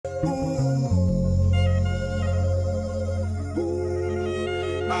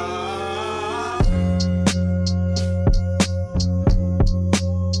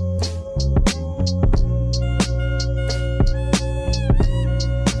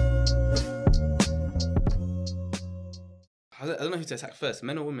don't know who to attack first,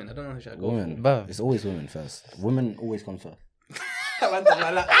 men or women. I don't know who should I go Women. for. But it's always women first. Women always come first.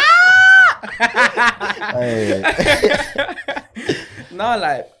 No,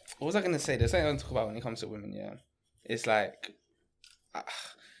 like, what was I gonna say? There's something I want to talk about when it comes to women. Yeah, it's like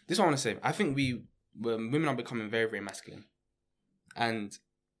this is what I want to say. I think women are becoming very, very masculine, and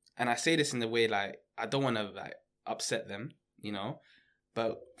I say this in the way like I don't want to like upset them, you know,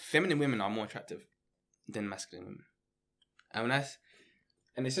 but feminine women are more attractive than masculine women,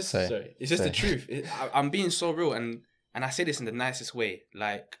 and it's just it's just the truth. I'm being so real, and I say this in the nicest way.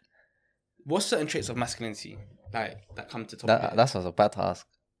 Like, what's certain traits of masculinity like that come to top of it? That's what I was about to ask.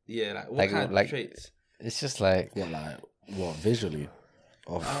 Yeah, like what kind of traits? It's just like what visually?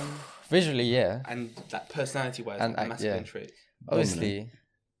 Visually, yeah, and like personality wise, and masculine traits. Obviously,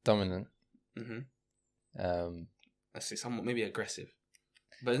 dominant. Let's say somewhat maybe aggressive,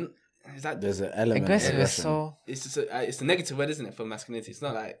 but is that there's an element aggressive? Of is so it's just it's a negative word, isn't it, for masculinity? It's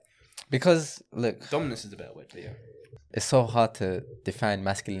not like because look, dominance is the better word, but yeah. It's so hard to define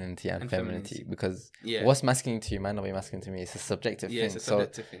masculinity and femininity because what's masculine to you might not be masculine to me. It's a subjective thing. It's a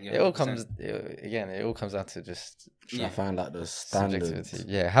subjective thing. Yeah, it all comes it all comes down to just trying to find out the standards.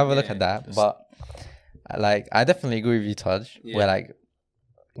 Yeah, have a look at that. But like, I definitely agree with you, Taj. Where like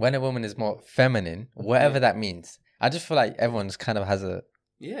when a woman is more feminine, whatever that means, I just feel like everyone just kind of has the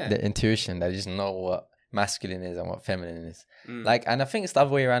intuition that they just know what masculine is and what feminine is. Like, and I think it's the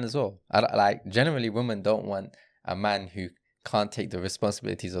other way around as well. Like, generally, women don't want a man who can't take the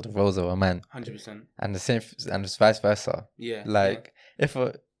responsibilities or the roles of a man. 100%. And the same, and just vice versa. Yeah. Like, I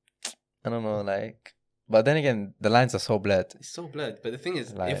don't know, like, but then again, the lines are so blurred. It's so blurred. But the thing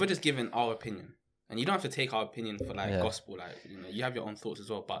is, like, if we're just giving our opinion, and you don't have to take our opinion for like gospel, like, you know, you have your own thoughts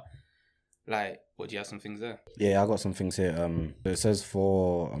as well. But like, what, do you have some things there? Yeah, I got some things here. It says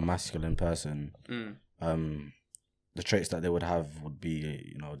for a masculine person, the traits that they would have would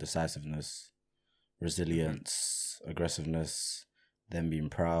be, you know, decisiveness, resilience, aggressiveness, them being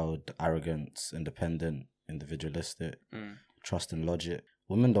proud, arrogance, independent, individualistic, trust and logic.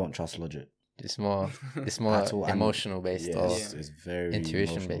 Women don't trust logic. It's more emotional based, or it's very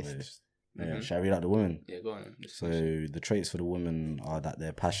intuition based. Yeah, should I read out the women? Yeah, go on. So the traits for the women are that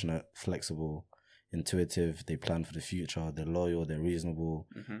they're passionate, flexible, intuitive, they plan for the future, they're loyal, they're reasonable,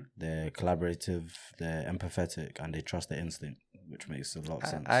 they're collaborative, they're empathetic, and they trust their instinct, which makes a lot of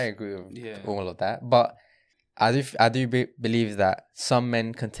sense. I agree with all of that, but I do believe that some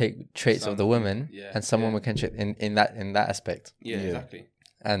men can take traits of the women, and some women can take in that aspect. Yeah, exactly.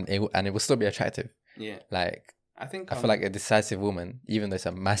 And it will still be attractive. Yeah, like I feel like a decisive woman, even though it's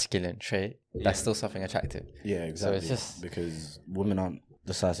a masculine trait, that's still something attractive. Yeah, exactly. So it's just because women aren't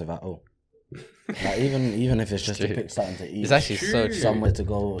decisive at all. Like even if it's just to pick something to eat, it's actually so true. Somewhere to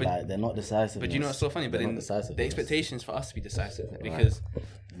go, but, like they're not decisive. But you know what's so funny? But in the expectations for us to be decisive, because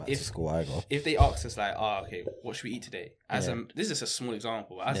if they ask us like, oh, okay, what should we eat today? This is a small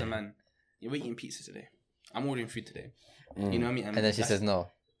example. But as a man, we're eating pizza today. I'm ordering food today. You know what I mean? And then she says no.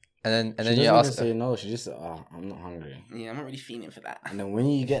 And then she you ask her. Say no. She just said, I'm not hungry. Yeah, I'm not really feeling for that. And then when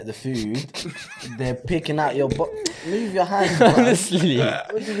you get the food, they're picking out your move your hands. Honestly,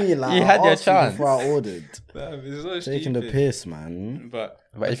 what do you mean? Like, you had your chance before I ordered. So taking the piss, man. But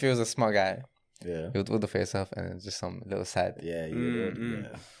if he was a smart guy, you would order for yourself and then just some little side. Yeah.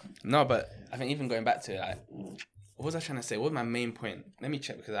 No, but I think even going back to like, what was I trying to say? What was my main point? Let me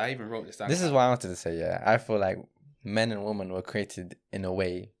check, because I even wrote this down. This is what I wanted to say. Yeah, I feel like men and women were created in a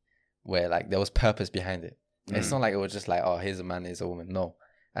way where like there was purpose behind it. It's not like it was just like, oh, here's a man, here's a woman. No.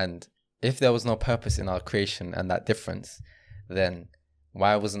 And if there was no purpose in our creation and that difference, then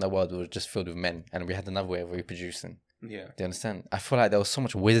why wasn't the world just filled with men and we had another way of reproducing? Yeah. Do you understand? I feel like there was so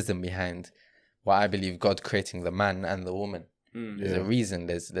much wisdom behind what I believe God creating the man and the woman. There's a reason.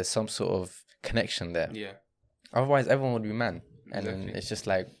 There's some sort of connection there. Yeah. Otherwise, everyone would be man. And then it's just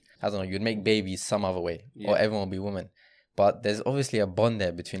like, I don't know, you'd make babies some other way, or everyone would be woman. But there's obviously a bond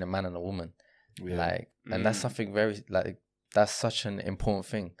there between a man and a woman. Yeah. Like, and that's something very, like, that's such an important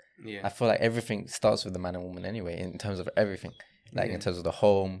thing. Yeah. I feel like everything starts with the man and woman anyway, in terms of everything. Like, in terms of the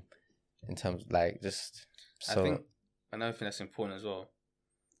home, in terms of, like, just... So. I think another thing that's important as well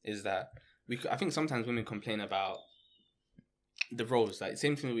is that I think sometimes women complain about the roles. Like,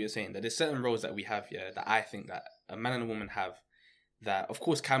 same thing that we were saying, that there's certain roles that we have here that I think that a man and a woman have that, of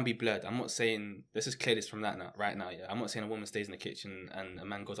course, can be blurred. I'm not saying, let's just clear this from that now, right now, yeah. I'm not saying a woman stays in the kitchen and a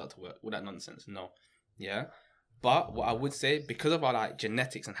man goes out to work. All that nonsense, no. Yeah? But what I would say, because of our, like,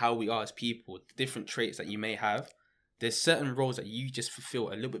 genetics and how we are as people, the different traits that you may have, there's certain roles that you just fulfill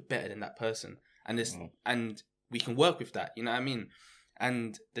a little bit better than that person. And this, and we can work with that, you know what I mean?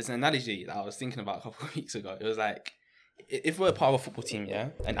 And there's an analogy that I was thinking about a couple of weeks ago. It was like, if we're a part of a football team, yeah,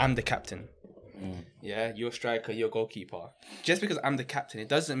 and I'm the captain, yeah, you're a striker, you're a goalkeeper. Just because I'm the captain, it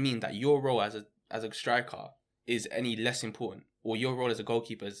doesn't mean that your role as a striker is any less important, or your role as a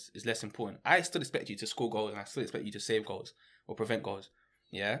goalkeeper is less important. I still expect you to score goals, and I still expect you to save goals or prevent goals,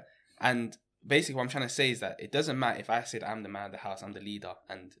 yeah. And basically, what I'm trying to say is that it doesn't matter if I say that I'm the man of the house, I'm the leader,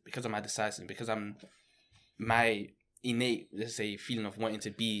 and because of my decisiveness, because I'm my innate, let's say, feeling of wanting to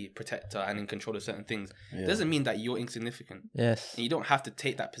be protector and in control of certain things, it doesn't mean that you're insignificant. Yes. And you don't have to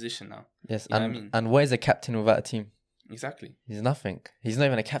take that position now. Yes. You know And what I mean? and what is a captain without a team? Exactly. He's nothing. He's not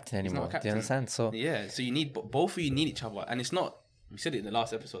even a captain He's anymore. not a captain. Do you understand? So Yeah. So you need both of you need each other, and it's not. We said it in the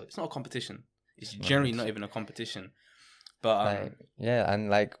last episode. It's not a competition. It's generally not even a competition. But like, yeah, and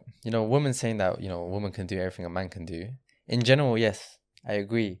like, you know, women saying that, you know, a woman can do everything a man can do. In general, yes, I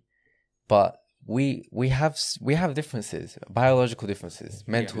agree. But we have differences, biological differences,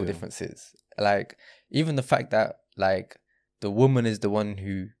 mental differences. Like, even the fact that like the woman is the one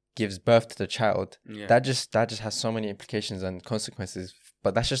who gives birth to the child, that just has so many implications and consequences.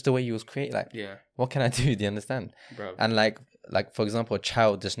 But that's just the way he was created. Like, what can I do? Do you understand? Bro. And like for example, a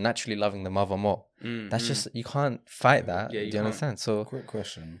child just naturally loving the mother more. That's just, you can't fight that. Yeah, do you understand? So quick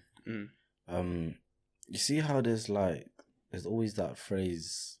question. You see how there's always that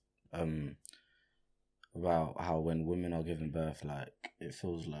phrase about how when women are giving birth, like it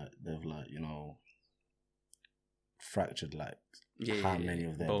feels like they've like, you know, fractured like how many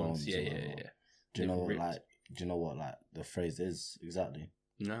of their bones. Yeah. Do you know what like the phrase is exactly?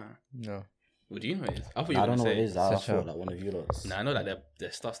 No. Well, do you know what it is? I don't know what it is. I thought that one of you lots. Nah, I know that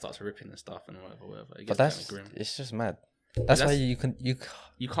their stuff starts ripping and stuff and whatever. It gets but that's grim. It's just mad. That's why you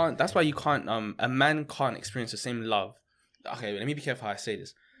can't. That's why you can't. A man can't experience the same love. Okay, let me be careful how I say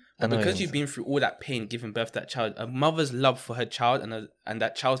this. But because you've been through all that pain giving birth to that child, a mother's love for her child and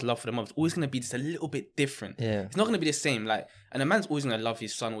that child's love for the mother is always going to be just a little bit different. Yeah. It's not going to be the same. Like, and a man's always going to love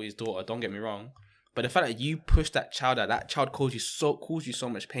his son or his daughter. Don't get me wrong. But the fact that you push that child out, that child causes you so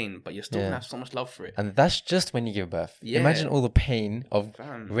much pain, but you're still going to have so much love for it. And that's just when you give birth. Yeah. Imagine all the pain of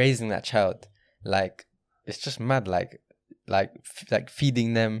raising that child. Like, it's just mad. Like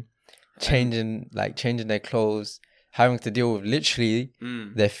feeding them, changing their clothes, having to deal with literally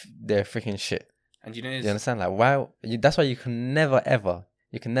their freaking shit. And you understand? Like, why? That's why you can never ever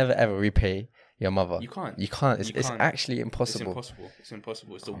repay your mother. You can't. It's actually impossible. It's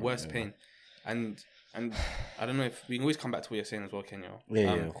impossible. It's the worst pain. And I don't know if we can always come back to what you're saying as well, Kenya.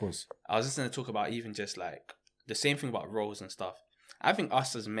 Yeah, of course. I was just going to talk about even just like the same thing about roles and stuff. I think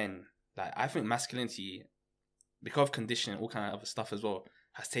us as men, like I think masculinity, because of conditioning, all kind of other stuff as well,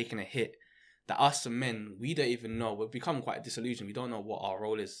 has taken a hit. That us as men, we don't even know. We've become quite disillusioned. We don't know what our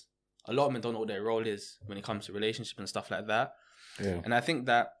role is. A lot of men don't know what their role is when it comes to relationships and stuff like that. Yeah. And I think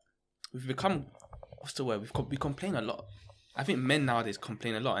that we've become, what's the word? We complain a lot. I think men nowadays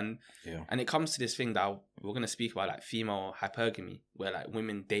complain a lot, and it comes to this thing that we're going to speak about, like female hypergamy, where like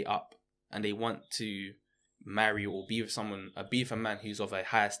women date up and they want to marry or be with a man who's of a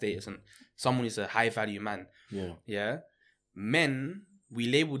higher status and someone who's a high value man. Yeah. Men, we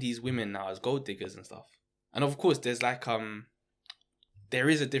label these women now as gold diggers and stuff, and of course there's like there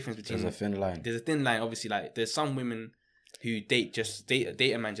is a difference between. There's a thin line. There's a thin line, obviously. Like there's some women who date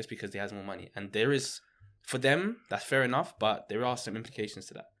a man just because they has more money, and there is. For them, that's fair enough, but there are some implications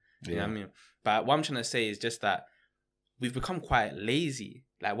to that. You know what I mean? But what I'm trying to say is just that we've become quite lazy.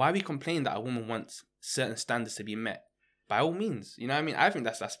 Like, why we complain that a woman wants certain standards to be met? By all means, you know what I mean? I think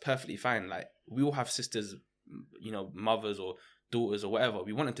that's perfectly fine. Like, we all have sisters, you know, mothers or daughters or whatever.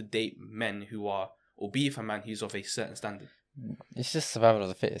 We want them to date men or be with a man who's of a certain standard. It's just survival of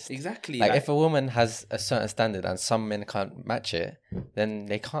the fittest. Exactly. Like if a woman has a certain standard and some men can't match it, then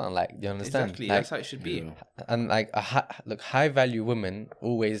they can't. Like, do you understand? Exactly. Like, that's how it should be. And like high value women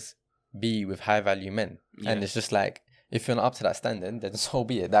always be with high value men, and it's just like if you're not up to that standard, then so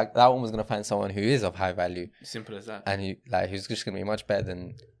be it. That woman's gonna find someone who is of high value. Simple as that. And who's just gonna be much better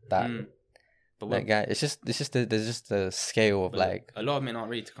than that. But that guy, there's just the scale of like a lot of men aren't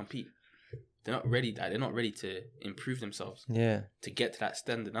ready to compete. They're not ready. They're not ready to improve themselves. Yeah. To get to that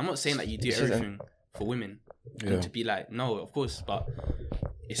standard. I'm not saying that you do everything for women and to be like, no, of course, but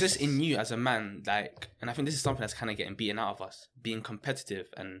it's just in you as a man, like, and I think this is something that's kind of getting beaten out of us, being competitive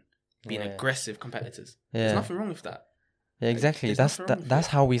and being aggressive competitors. Yeah. There's nothing wrong with that. Yeah, exactly. That's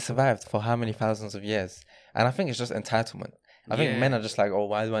how we survived for how many thousands of years, and I think it's just entitlement. I think men are just like, oh,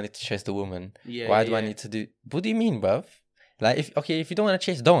 why do I need to chase the woman? Why do I need to do? What do you mean, bruv? Like, if you don't want to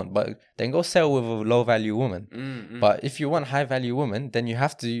chase, don't. But then go settle with a low value woman. But if you want high value woman, then you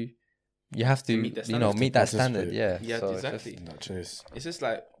have to meet that standard. Yeah. Yeah, so exactly. It's just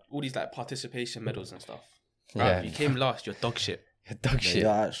like all these like participation medals and stuff. Bruv, you came last. You're dog shit. You're dog shit.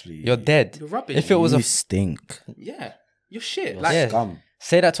 You're You're dead. You're rubbish. If it was you stink. Yeah, you're shit. You're Like, scum.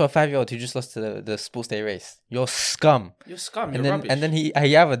 Say that to a 5-year-old who just lost to the sports day race. You're scum. you're scum. You're And then rubbish. and then he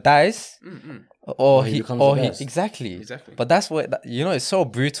either dies or Or he he becomes or the he best. exactly. Exactly. But that's what it's so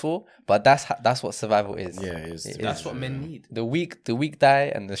brutal. But that's what survival is. Yeah, it is. That's what men need. The weak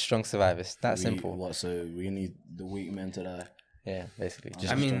die and the strong survive. It's that simple. What? So we need the weak men to die. Yeah, basically.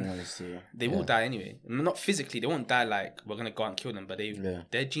 I mean, Strong ones to- they will die anyway. Not physically. They won't die like we're gonna go out and kill them, but Yeah.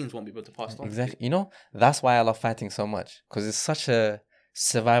 their genes won't be able to pass on. Exactly. You know, that's why I love fighting so much because it's such a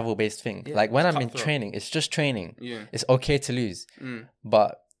survival based thing. Yeah, like when it's I'm in cutthroat. training, it's just training. Yeah. It's okay to lose.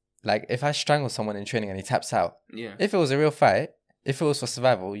 But like if I strangle someone in training and he taps out, Yeah. if it was a real fight, if it was for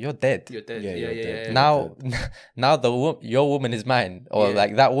survival, you're dead. You're dead. Yeah, Yeah, you're yeah, dead. yeah. Now, now your woman is mine, or Yeah.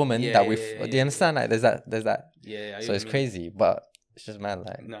 like that woman Yeah, that yeah, we. yeah, Do you understand? Like there's that. Yeah. I So get it's what you mean. crazy, but it's just mad.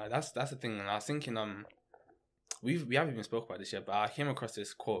 Like No, that's the thing. And I was thinking, we haven't even spoke about this yet, but I came across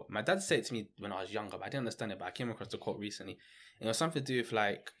this quote. My dad said it to me when I was younger, but I didn't understand it. But I came across the quote recently. And it was something to do with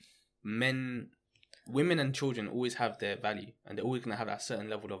like women and children always have their value, and they're always gonna have that certain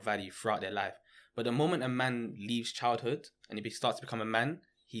level of value throughout their life. But the moment a man leaves childhood and he starts to become a man,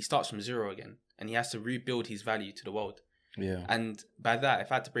 he starts from zero again, and he has to rebuild his value to the world. Yeah. And by that,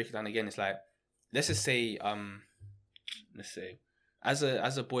 if I had to break it down again, it's like, let's just say, as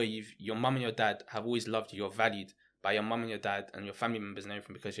a boy, your mum and your dad have always loved you. You're valued by your mum and your dad and your family members and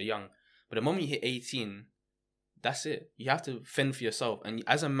everything because you're young. But the moment you hit 18, that's it. You have to fend for yourself, and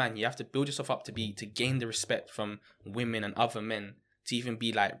as a man, you have to build yourself up to gain the respect from women and other men to even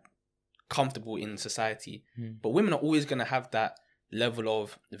be like comfortable in society. But women are always gonna have that level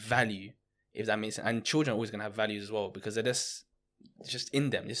of value, if that makes sense. And children are always gonna have values as well because it's just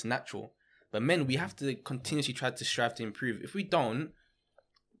in them, it's natural. But men, we have to continuously try to strive to improve. If we don't,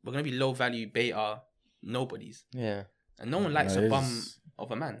 we're gonna be low value, beta, nobodies. yeah, And no one likes a bum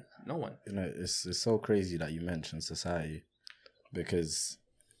of a man. No one. You know, it's so crazy that you mentioned society because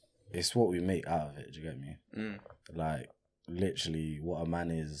it's what we make out of it. Do you get me? Like literally, what a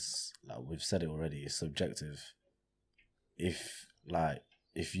man is, like we've said it already, is subjective. If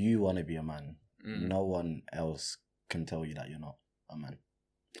you want to be a man, no one else can tell you that you're not a man.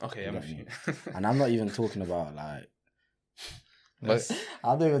 Okay, I'm with you. And I'm not even talking about like. but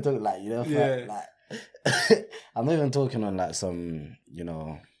I'm not even talking like, you know, Yeah. like I'm not even talking on like some, you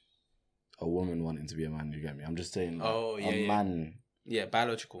know, a woman wanting to be a man. You get me? I'm just saying, like, a man, Yeah,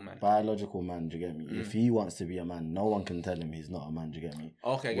 biological man. biological man. Do you get me? If he wants to be a man, no one can tell him he's not a man. Do you get me?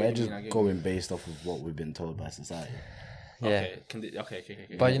 Okay, I get We're what you just mean, I get going based off of what we've been told by society. yeah. Okay.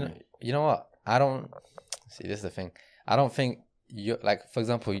 But you know what? I don't see. This is the thing. I don't think you like. For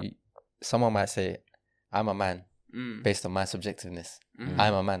example, someone might say, "I'm a man," based on my subjectiveness.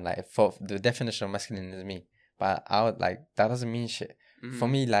 I'm a man. Like for the definition of masculine is me. But I would like that doesn't mean shit. For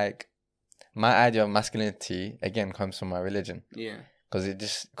me, like my idea of masculinity again comes from my religion. Yeah.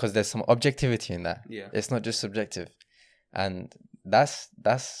 Because there's some objectivity in that. Yeah. It's not just subjective, and that's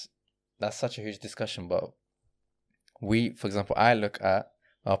such a huge discussion. But for example, I look at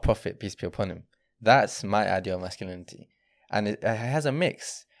our prophet, peace be upon him. That's my idea of masculinity, and it has a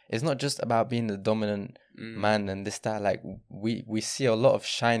mix. It's not just about being the dominant man and this that. Like we see a lot of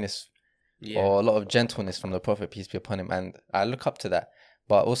shyness or a lot of gentleness from the prophet, peace be upon him, and I look up to that.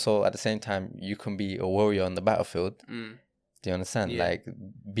 But also at the same time, you can be a warrior on the battlefield. Do you understand? Yeah. Like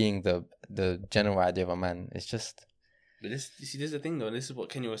being the general idea of a man. It's just. But this is the thing though. And this is what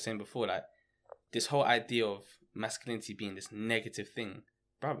Kenya was saying before. Like this whole idea of masculinity being this negative thing,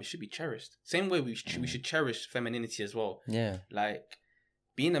 bro, it should be cherished. Same way we should cherish femininity as well. Yeah. Like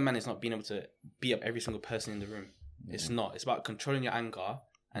being a man is not being able to beat up every single person in the room. It's not. It's about controlling your anger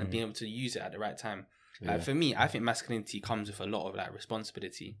and being able to use it at the right time. Like for me, I think masculinity comes with a lot of like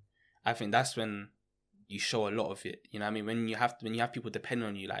responsibility. I think that's when you show a lot of it. You know what I mean? When you have people depending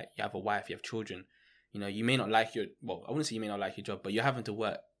on you, like you have a wife, you have children, you know, you may not like I wouldn't say you may not like your job, but you're having to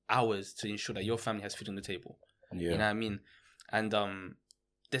work hours to ensure that your family has food on the table. Yeah. You know what I mean? And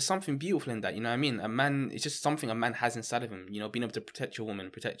there's something beautiful in that, you know what I mean? A man, it's just something a man has inside of him, you know, being able to protect your woman,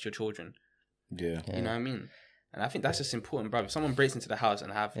 protect your children. Yeah. You know what I mean? And I think that's just important, bro. If someone breaks into the house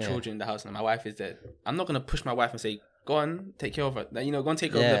and I have children in the house and my wife is there, I'm not going to push my wife and say, go on, take care of her. Like, you know, go and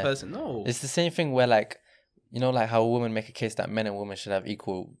take care of the person. No. It's the same thing where, like, you know, like how women make a case that men and women should have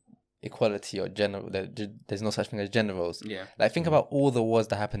equality or gender. There's no such thing as gender roles. Yeah. Like, think about all the wars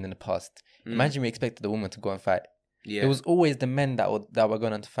that happened in the past. Imagine we expected the woman to go and fight. Yeah. It was always the men that were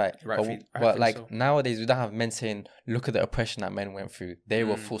going on to fight. But like so. nowadays, we don't have men saying, "Look at the oppression that men went through. They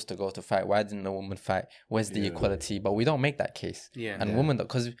were forced to go to fight. Why didn't the woman fight? Where's the equality?" But we don't make that case. Yeah. And women,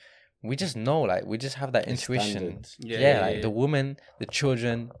 because we just know, like, we just have that It's intuition. standard. Like the women, the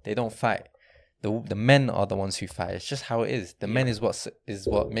children, they don't fight. The men are the ones who fight. It's just how it is. The men is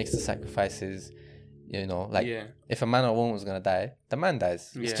what makes the sacrifices. You know, like if a man or woman was gonna die, the man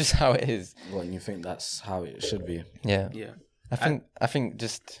dies. It's just how it is. Well, and you think that's how it should be? Yeah. I think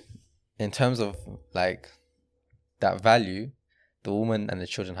just in terms of like that value, the woman and the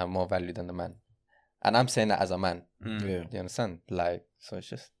children have more value than the man. And I'm saying that as a man. Yeah. Do you understand? Like, so it's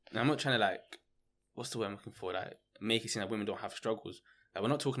just. I'm not trying to like, what's the word I'm looking for? Like, make it seem like women don't have struggles. Like, we're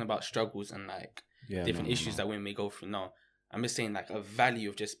not talking about struggles and like different issues that women may go through. No, I'm just saying like a value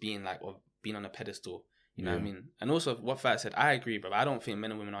of just being like, of being on a pedestal. You know what I mean? And also what Fat said, I agree, bro. I don't think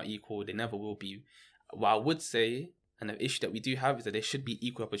men and women are equal. They never will be. What I would say, and the issue that we do have, is that there should be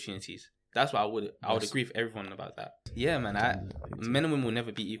equal opportunities. That's what I would agree with everyone about that. Yeah, man. Men and women will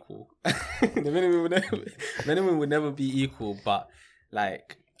never be equal. Men and women will never be equal. But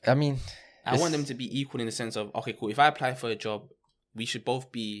like, I mean, I want them to be equal in the sense of, okay, cool. If I apply for a job, we should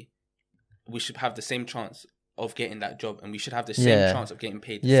have the same chance of getting that job, and we should have the same chance of getting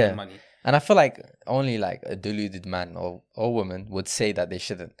paid the same money. And I feel like only like a deluded man or woman would say that they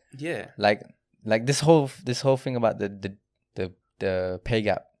shouldn't. Yeah. Like this whole thing about the pay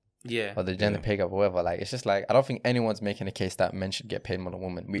gap. Yeah. Or the gender pay gap or whatever. Like, it's just like, I don't think anyone's making a case that men should get paid more than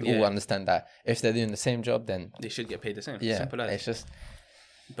women. We all understand that if they're doing the same job, then they should get paid the same. Yeah. Simple as. It's just.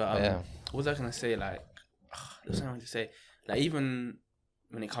 But what was I gonna say? Like, there's something to say. Like, even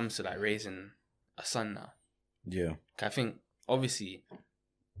when it comes to like raising a son now. Yeah. I think obviously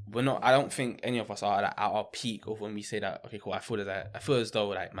I don't think any of us are like, at our peak of when we say that, okay, cool, I feel as though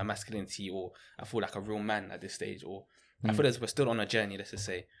like my masculinity, or I feel like a real man at this stage, or I feel as we're still on a journey, let's just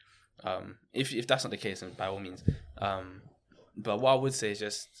say. If that's not the case, then by all means. But what I would say is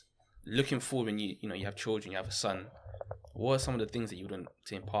just looking forward, when you have children, you have a son, what are some of the things that you would want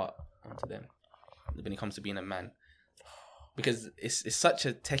to impart onto them when it comes to being a man? Because it's such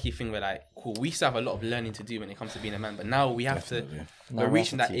a techie thing where like, cool, we still have a lot of learning to do when it comes to being a man, but now we have we're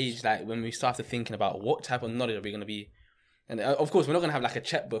reaching that age like when we start to thinking about what type of knowledge are we going to be. And of course we're not going to have like a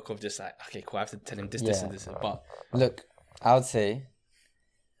checkbook of just like, okay, cool, I have to tell him this and this, but look, I would say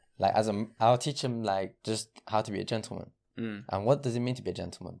like I'll teach him like just how to be a gentleman. And what does it mean to be a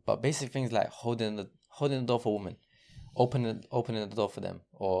gentleman? But basic things like holding the door for women, opening the door for them,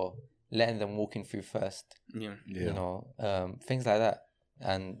 or letting them walk in through first. You know, things like that,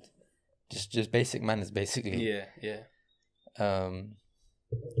 and just basic manners, basically. What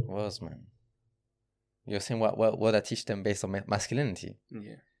else, man? You're saying what I teach them based on masculinity?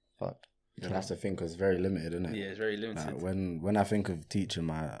 Yeah. Fuck. That's the thing, because it's very limited, isn't it? Yeah, it's very limited. Like when I think of teaching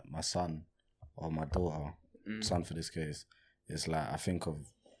my son or my daughter, son for this case, it's like I think of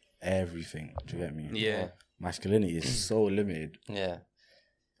everything. Do you get me? Yeah. Masculinity is so limited. Yeah.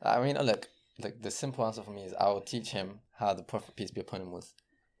 I mean, look, the simple answer for me is I will teach him how the Prophet, peace be upon him, was.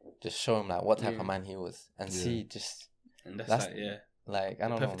 Just show him like what type of man he was, and see just. And that's like I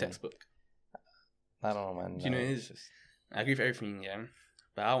don't know. Perfect textbook. I don't know, man. Do you know it is? I agree with everything,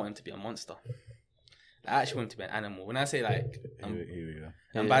 but I want him to be a monster. I actually want him to be an animal. When I say like, here we go.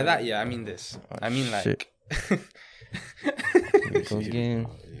 And by that, I mean this. I mean like.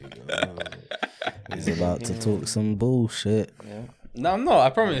 He's about to talk some bullshit. Yeah. No, I'm not. I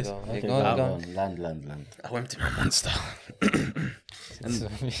promise. Okay, go on. Land. I want him to be a monster.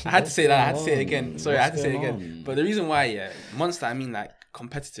 I had to say that. I had to say it again. Sorry, I had to say it again. But the reason why, monster, I mean like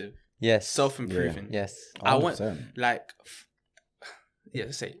competitive. Yes. Self-improving. Yeah. Yes. 100%. I want like,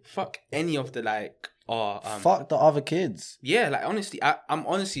 let's say fuck any of the like. Fuck the other kids. Yeah, like honestly, I'm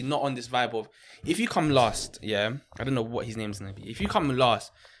honestly not on this vibe of if you come last. Yeah, I don't know what his name's gonna be. If you come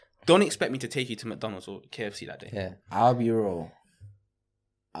last, don't expect me to take you to McDonald's or KFC that day. Yeah, I'll be real.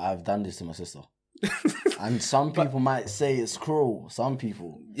 I've done this to my sister, and some people might say it's cruel. Some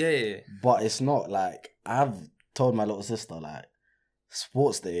people, yeah, but it's not. Like, I've told my little sister, like,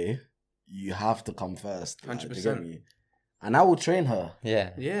 sports day, you have to come first. 100%. And I will train her. Yeah.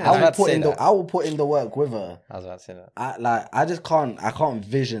 I will put in the work with her. I was about to say that. I can't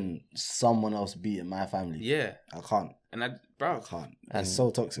vision someone else beating my family. Yeah. I can't. And I can't. It's so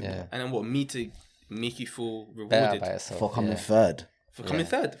toxic. Yeah. And then me to make you feel rewarded for coming third. For coming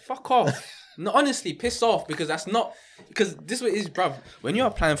third. Fuck off. No, honestly, piss off, because this is what it is, bruv. When you're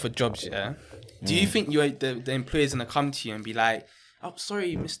applying for jobs, do you think the employer's gonna come to you and be like, oh,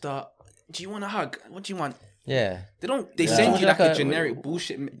 sorry, mister, do you want a hug? What do you want? Yeah. They send you like a generic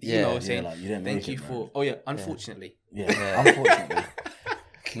bullshit, saying, like, you didn't thank you for, unfortunately. Yeah. Unfortunately.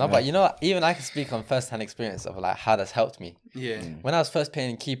 No, but you know what? Even I can speak on first-hand experience of like how that's helped me. Yeah. When I was first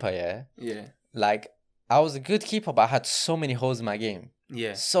playing keeper, yeah. Like, I was a good keeper, but I had so many holes in my game.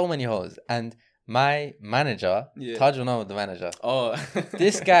 Yeah. So many holes. And my manager, Taj will know the manager. Oh.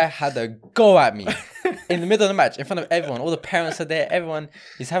 This guy had a go at me in the middle of the match, in front of everyone. All the parents are there. Everyone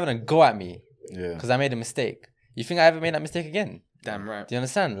is having a go at me. Yeah. Because I made a mistake. You think I ever made that mistake again? Damn right. Do you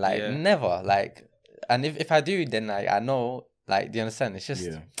understand? Like, never. Like, and if I do, then like, I know, like, do you understand? It's just...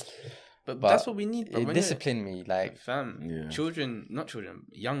 Yeah. But that's what we need. It disciplined me. Like, fam, children,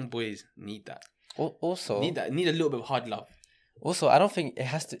 young boys need that. Also... Need that. Need a little bit of hard love. Also, I don't think it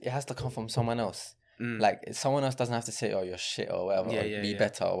has to come from someone else. Like, someone else doesn't have to say, oh, you're shit or whatever, or be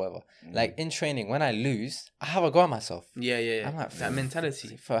better or whatever. Like, in training, when I lose, I have a go at myself. Yeah. I'm like, that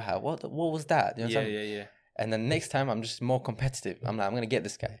mentality. What was that? You know what I'm saying? Yeah. And then next time, I'm just more competitive. I'm like, I'm going to get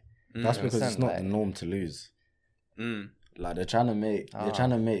this guy. That's because it's not the norm to lose. Like, they're trying to make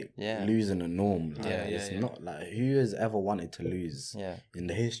losing a norm. Like, it's not, like, who has ever wanted to lose in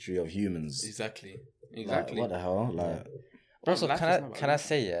the history of humans? Exactly. Like, what the hell? Like... Also, can I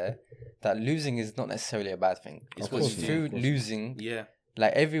say that losing is not necessarily a bad thing. It's through losing. Yeah.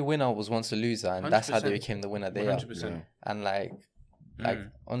 Like, every winner was once a loser, and 100%. That's how they became the winner they 100%. Are. Yeah. And like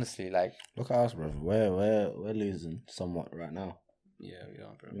honestly, like, look at us, bro. We're losing somewhat right now. Yeah, we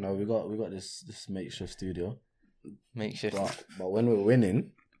are, bro. You know, we got this makeshift studio. Makeshift. But when we're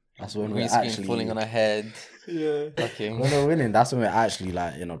winning, that's when we're actually falling on our head. Yeah. When we're winning, that's when we're actually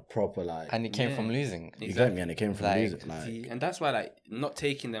like, you know, proper like. And it came from losing. Exactly. You get me? And it came from losing. Like, and that's why, like, not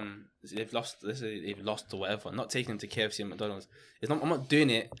taking them. They've lost or whatever. Not taking them to KFC and McDonald's. I'm not doing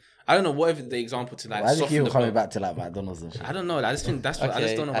it. I don't know whatever the example to like. Why do you keep coming back to like McDonald's and shit? I don't know. I just think that's what I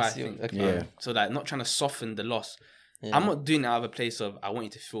just don't know why I think. Okay. Yeah. So like, not trying to soften the loss. Yeah. I'm not doing it out of a place of I want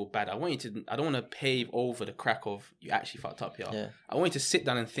you to feel bad. I don't want to pave over the crack of you actually fucked up here. Yeah. I want you to sit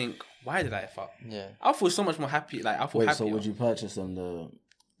down and think, why did I fuck? Yeah. I'll feel so much more happy. Like, I'll feel happy. So would you purchase them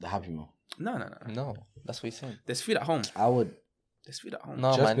the Happy Meal? No. No, that's what he's saying. There's food at home. I would. There's food at home.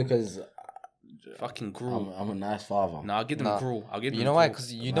 No, just man. Because fucking gruel. I'm a nice father. No, I'll give them gruel. You know why?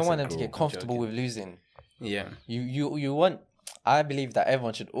 Because you don't want them to get comfortable with losing. Yeah. You want... I believe that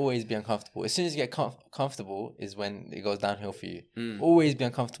everyone should always be uncomfortable. As soon as you get comfortable is when it goes downhill for you. Always be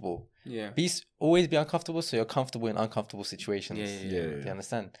uncomfortable. Yeah. Always be uncomfortable so you're comfortable in uncomfortable situations. Yeah. Do you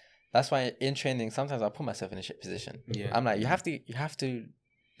understand? That's why in training, sometimes I put myself in a shit position. Yeah. I'm like, you have to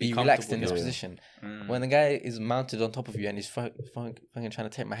be relaxed in this position. When the guy is mounted on top of you and he's fucking trying to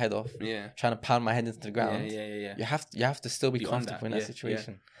take my head off, trying to pound my head into the ground, you have to still be comfortable in that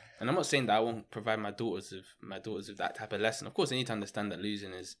situation. And I'm not saying that I won't provide my daughters with that type of lesson. Of course, they need to understand that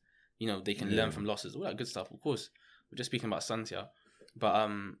losing is, you know, they can learn from losses, all that good stuff. Of course, we're just speaking about sons here. But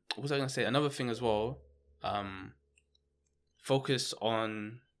what was I gonna say? Another thing as well. Focus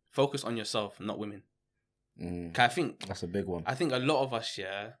on yourself, not women. I think that's a big one. I think a lot of us,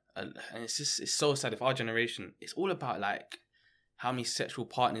 and it's so sad. If our generation, it's all about like how many sexual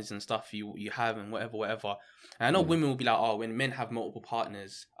partners and stuff you have and whatever. And I know women will be like, oh, when men have multiple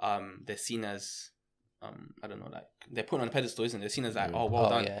partners, they're seen as, I don't know, like they're put on a pedestal, isn't it? They're seen as like, oh, well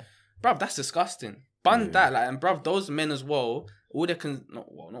done, bruv. That's disgusting. Bun that, like, and bruv, those men as well. All they're not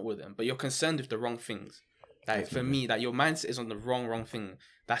all of them, but you're concerned with the wrong things. Like for me, like your mindset is on the wrong thing.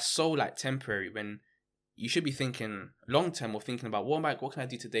 That's so like temporary when you should be thinking long term or thinking about what can I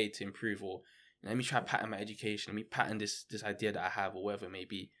do today to improve, or let me try pattern my education, let me pattern this idea that I have or whatever it may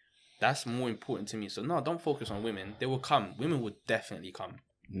be. That's more important to me. So no, don't focus on women. They will come. Women will definitely come.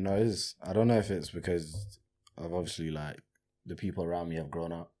 No, I don't know if it's because of obviously like the people around me have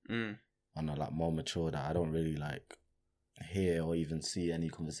grown up and are like more mature that I don't really like hear or even see any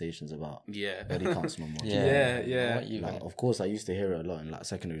conversations about body counts no more. Like, of course, I used to hear it a lot in like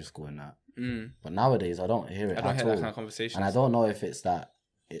secondary school and that. But nowadays, I don't hear it at all. I don't hear that kind of conversation. And I don't know if it's that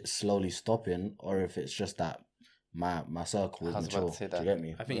it's slowly stopping or if it's just that my circle is mature. Do you get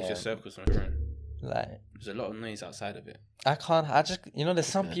me? I think it's just circles maturing. Like, there's a lot of noise outside of it. There's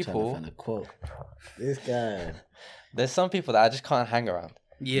some people. Find a quote. This guy. There's some people that I just can't hang around.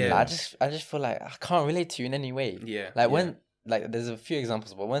 Yeah. Like, I just feel like I can't relate to you in any way. Yeah. Like when, like, there's a few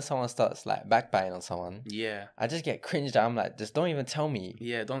examples, but when someone starts like backbiting on someone, I just get cringed out. I'm like, just don't even tell me.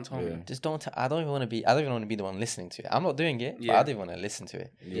 Yeah, don't tell me. Just don't. I don't even want to be the one listening to it. I'm not doing it, but I don't even want to listen to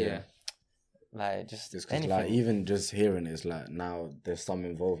it. Yeah. Like just anything. Like even just hearing it's like now there's some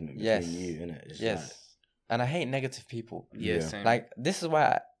involvement between you, innit? It's like... And I hate negative people. Yeah. Same. Like this is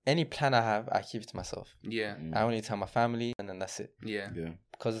why any plan I have, I keep it to myself. Yeah. I only tell my family, and then that's it. Yeah.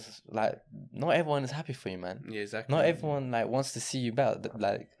 Because like not everyone is happy for you, man. Yeah, exactly. Not everyone like wants to see you better.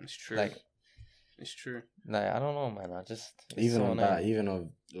 Like it's true. Like it's true. Like I don't know, man. I just even on that, even of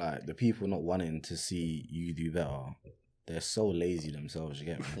like the people not wanting to see you do better, they're so lazy themselves. You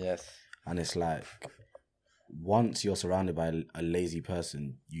get me? Yes. And it's like once you're surrounded by a lazy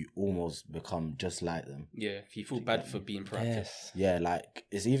person, you almost become just like them. Yeah, if you feel bad for being proactive. Yes. Yeah, like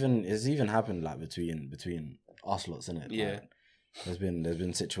it's even happened like between us lots, innit? Yeah. Like, there's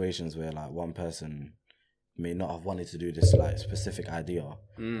been situations where like one person may not have wanted to do this like specific idea,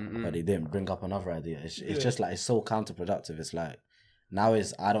 but they didn't bring up another idea. It's just like it's so counterproductive. It's like now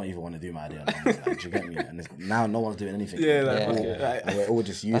I don't even want to do my idea. Like, do you get me? And now no one's doing anything. Yeah, And we're all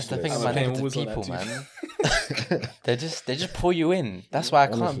just used That's the to thing it. about negative people, man. they just pull you in. That's why I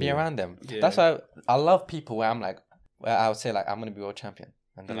can't be around them. Yeah. That's why I love people where I would say like I'm gonna be world champion,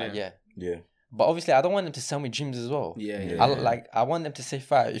 and they're like yeah. But obviously, I don't want them to sell me dreams as well. I want them to say,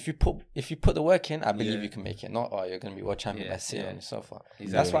 "Fire! If you put the work in, I believe you can make it." Not, "Oh, you're gonna be world champion by sitting on your sofa." Exactly.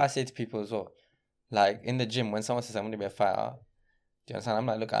 That's what I say to people as well. Like in the gym, when someone says, "I'm gonna be a fighter," do you understand? I'm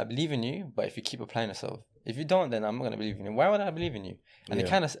like, "Look, I believe in you, but if you keep applying yourself, if you don't, then I'm not gonna believe in you. Why would I believe in you?" And it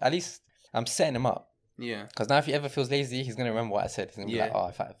kind of, at least, I'm setting him up. Yeah. Because now, if he ever feels lazy, he's gonna remember what I said. He's gonna be like,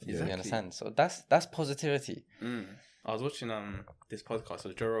 "Oh, you understand?" So that's positivity. I was watching this podcast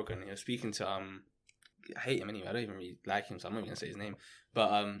of Joe Rogan. He was speaking to I hate him anyway. I don't even really like him, so I'm not even gonna say his name.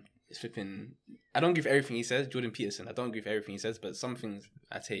 But it's flipping. I don't give everything he says. Jordan Peterson. I don't give everything he says, but some things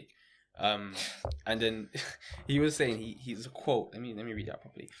I take. And then he was saying he's a quote. Let me read that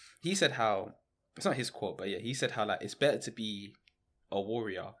properly. He said how it's not his quote, but yeah, he said how like it's better to be a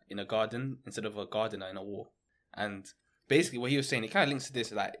warrior in a garden instead of a gardener in a war. And basically, what he was saying, it kind of links to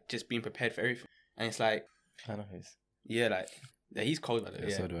this, like just being prepared for everything. And it's like, I know who's. Yeah, like he's cold by the way.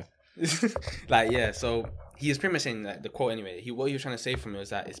 Yeah, so do I. Like so he was pretty much saying that the quote anyway. What he was trying to say from it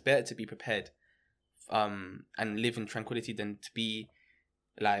was that it's better to be prepared, and live in tranquility than to be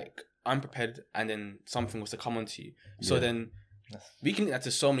like unprepared and then something was to come onto you. So then we can link that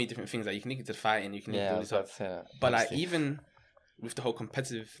to so many different things. Like you can link it to fighting, you can link it to all this stuff. But like even with the whole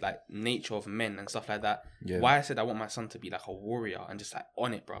competitive like nature of men and stuff like that, why I said I want my son to be like a warrior and just like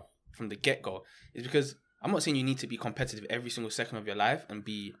on it, bro, from the get go, is because I'm not saying you need to be competitive every single second of your life and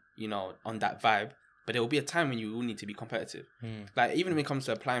be, on that vibe. But there will be a time when you will need to be competitive. Like, even when it comes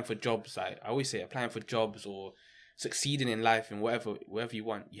to applying for jobs, like, I always say applying for jobs or succeeding in life and whatever you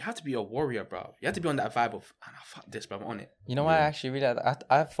want, you have to be a warrior, bro. You have to be on that vibe of, fuck this, bro, I'm on it. You know why I actually read that?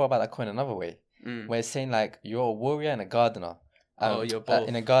 I thought about that coin another way. Where it's saying, like, you're a warrior and a gardener. You're both.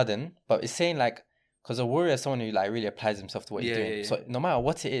 In a garden. But it's saying, like, because a warrior is someone who like really applies himself to what he's doing. Yeah. So no matter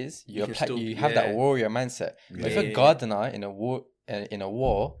what it is, you have that warrior mindset. But if a gardener in a war,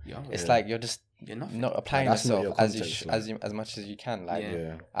 it's like you're just not applying yourself as much as you can. Like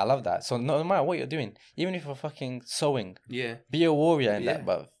I love that. So no matter what you're doing, even if you're fucking sewing, be a warrior in that.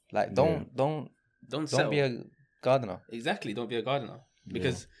 But like don't be a gardener. Exactly, don't be a gardener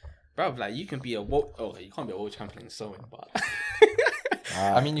because, bro, like you can be you can't be a world champion in sewing, but.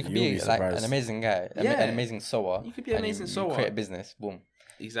 I mean, you could be like an amazing guy, an amazing sewer. You could be an amazing sewer. Create a business, boom.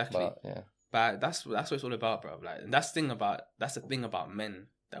 Exactly. But that's what it's all about, bro. Like, and that's the thing about men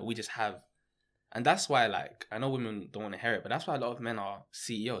that we just have, and that's why, like, I know women don't want to hear it, but that's why a lot of men are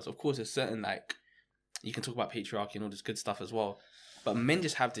CEOs. Of course, there's certain like you can talk about patriarchy and all this good stuff as well, but men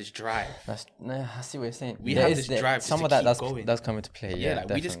just have this drive. I see what you're saying. We have this drive. Some of that does come into play. Yeah, like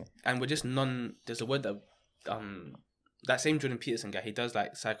definitely. we're just There's a word that that same Jordan Peterson guy, he does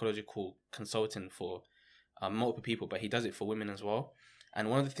like psychological consulting for multiple people, but he does it for women as well. And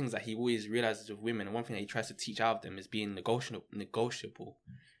one of the things that he always realizes with women, and one thing that he tries to teach out of them is being negotiable.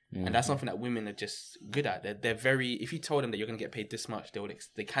 And that's something that women are just good at. They're very, if you told them that you're going to get paid this much,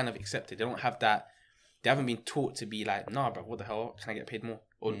 they kind of accept it. They don't have that, they haven't been taught to be like, nah, bro, what the hell? Can I get paid more?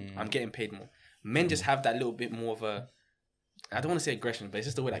 Or I'm getting paid more. Men just have that little bit more of a, I don't want to say aggression, but it's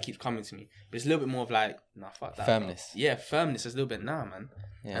just the way that keeps coming to me. But it's a little bit more of like, nah, fuck that. Firmness. Bro. Yeah, firmness is a little bit, nah, man.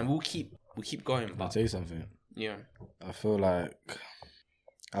 Yeah. And we'll keep going. I'll tell you something. Yeah. I feel like,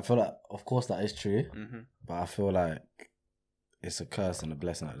 of course that is true, but I feel like it's a curse and a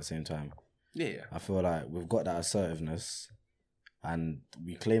blessing at the same time. Yeah. I feel like we've got that assertiveness, and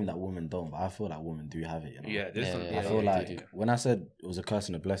we claim that women don't, but I feel like women do have it. I feel like when I said it was a curse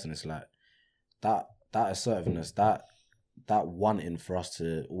and a blessing, it's like that assertiveness, that wanting for us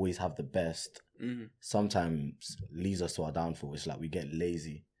to always have the best, sometimes leads us to our downfall. It's like we get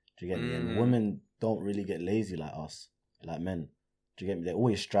lazy. Do you get me? And women don't really get lazy like us, like men. Do you get me? They're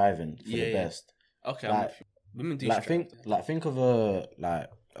always striving for the best. Okay, like, women do. Like think of a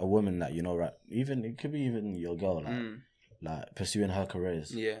woman that right. Even it could be even your girl, like pursuing her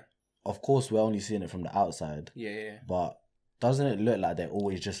careers. Yeah. Of course, we're only seeing it from the outside. Yeah. But doesn't it look like they're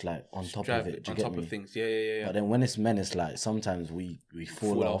always just like on top of it? Do you get me? Of things. Yeah. But then when it's men, it's like sometimes we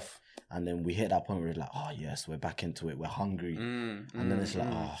fall off, and then we hit that point where it's like, oh yes, we're back into it. We're hungry, and then it's like,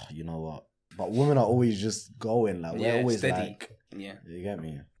 oh, you know what? But women are always just going. Like we're always steady. like, Yeah, you get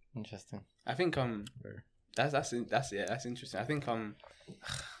me. Interesting. I think that's interesting. I think what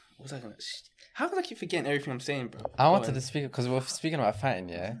was I gonna? How can I keep forgetting everything I'm saying, bro? I wanted to speak because we're speaking about fighting.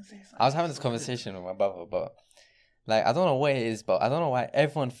 Yeah, I was having this conversation with my brother, but like I don't know what it is, but I don't know why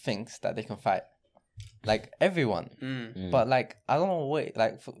everyone thinks that they can fight. Like everyone, but like I don't know what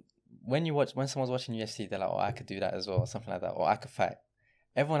when someone's watching UFC, they're like, oh, I could do that as well, or something like that, or I could fight.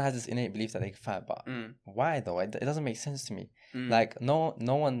 Everyone has this innate belief that they can fight, but why though? It doesn't make sense to me. Like no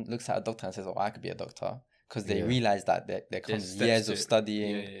one looks at a doctor and says, "Oh, I could be a doctor," because they realize that there comes years of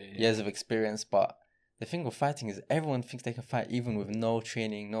studying, years of experience. But the thing with fighting is everyone thinks they can fight even with no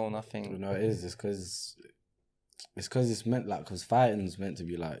training, no nothing. No, it is. It's because it's meant like because fighting is meant to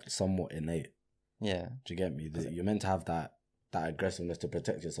be like somewhat innate. Yeah, do you get me? You're meant to have that aggressiveness to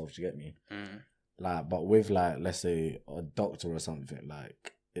protect yourself. Do you get me? Like, but with like, let's say a doctor or something,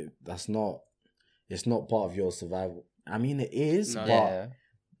 like it's not part of your survival. I mean, it is, but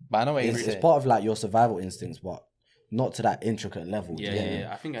I know what it's part of like your survival instincts, but not to that intricate level. Yeah.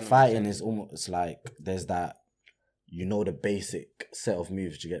 I think fighting is almost like there's that, the basic set of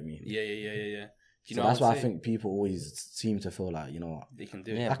moves. Do you get me? Yeah. So that's why I think people always seem to feel like, they can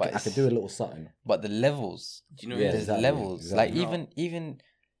do it. Yeah, I could do a little something. But the levels, there's levels. Exactly. Like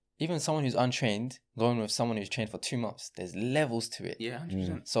even someone who's untrained going with someone who's trained for 2 months, there's levels to it. Yeah,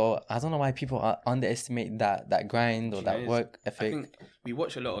 100%. So I don't know why people underestimate that grind or that work ethic. I think we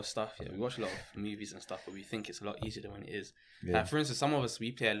watch a lot of stuff. Yeah, we watch a lot of movies and stuff, but we think it's a lot easier than when it is. Yeah. Like for instance, some of us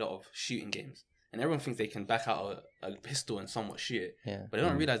we play a lot of shooting games. And everyone thinks they can back out a pistol and somewhat shoot it. Yeah. But they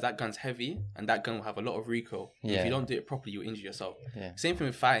don't realize that gun's heavy and that gun will have a lot of recoil. Yeah. If you don't do it properly, you'll injure yourself. Yeah. Same thing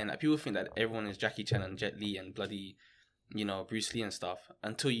with fighting. Like people think that everyone is Jackie Chan and Jet Li and bloody, Bruce Lee and stuff.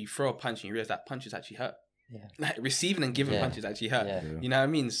 Until you throw a punch and you realize that punches actually hurt. Yeah. Like receiving and giving punches actually hurt. Yeah. You know what I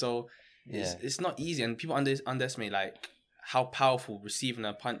mean? So it's not easy, and people underestimate like how powerful receiving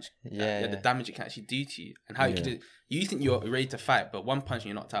a punch, the damage it can actually do to you, and how you can. You think you're ready to fight, but one punch and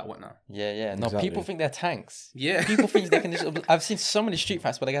you're knocked out. What now? Yeah. No, exactly. People think they're tanks. Yeah. People think they can just. I've seen so many street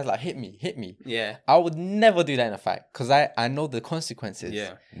fights where the guys like hit me. Yeah. I would never do that in a fight because I know the consequences.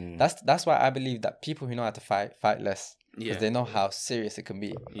 Yeah. That's why I believe that people who know how to fight less because they know how serious it can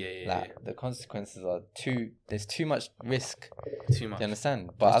be. The consequences are there's too much risk. Too much. Do you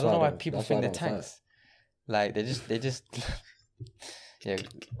understand? But I don't know why people think they're tanks. Like they just. Yeah,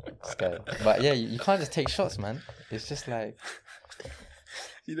 scared. But yeah, you can't just take shots, man. It's just like,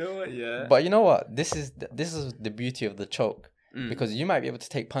 you know what? Yeah. But you know what? This is the beauty of the choke because you might be able to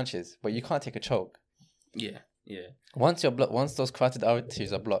take punches, but you can't take a choke. Yeah. Once those carotid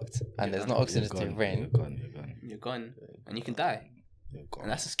arteries are blocked and there's no oxygen to your brain, you're gone, and you can die.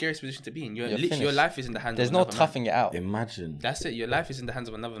 And that's the scariest position to be in. Your life is in the hands. There's of no another toughing it out. Imagine. That's it. Your life is in the hands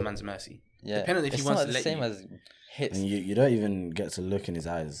of another man's mercy. Yeah. Depending if he wants to let you. It's not the same as hits. And you don't even get to look in his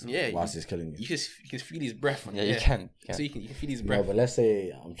eyes whilst he's killing you. You can feel his breath. You can. So you can feel his breath. No, but let's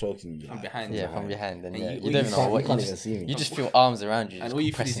say I'm choking you. From behind. Yeah, from behind. And you don't even know what. You can't even see me. You just feel arms around you. And all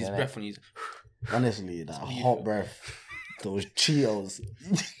you feel is his breath when he's... Honestly, that hot breath. Those Cheetos.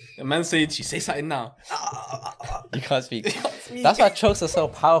 The man saying to you, say something now. You can't speak. That's why chokes are so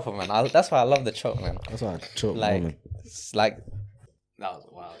powerful, man. That's why I love the choke, man. That's why I choke, man. That was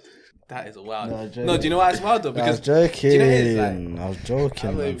wild. That is wild. No, do you know why it's wild though? Because I was joking. I was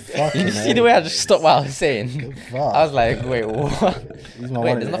joking. You see the way I just stopped what I was saying? I was like, wait, what?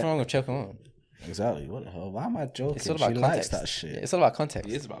 Wait, there's nothing wrong with choking women. Exactly. What the hell? Why am I joking? It's all about context. That shit. Yeah, it's all about context.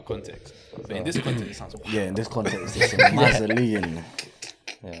 It is about context. But in this context, it sounds wild. Yeah, in this context, it's a mazzoline.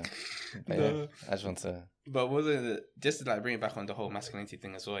 Yeah. But yeah, I just want to... But wasn't it... Just to like bring it back on the whole masculinity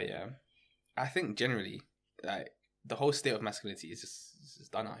thing as well, yeah. I think generally, like, the whole state of masculinity is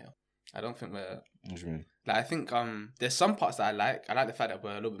just done out here. I don't think we're... What do you mean? Like, I think there's some parts that I like. I like the fact that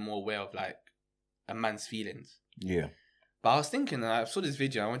we're a little bit more aware of, like, a man's feelings. Yeah. But I was thinking, I saw this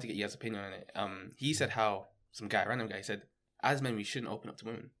video, I wanted to get your guys' opinion on it. He said how, random guy, said, as men, we shouldn't open up to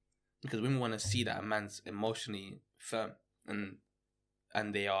women. Because women want to see that a man's emotionally firm. And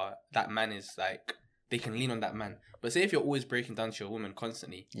that man is like, they can lean on that man. But say if you're always breaking down to your woman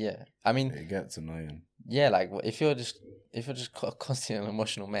constantly. Yeah. I mean. It gets annoying. Yeah, like, if you're just constantly an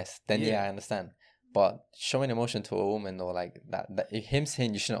emotional mess, then I understand. But showing emotion to a woman or like that him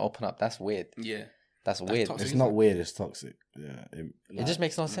saying you shouldn't open up, that's weird. Yeah. That's weird. Toxic, it's not weird, it's toxic. Yeah. It just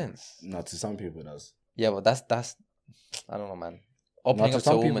makes no sense. No, to some people it does. Yeah, but that's I don't know, man. Opening up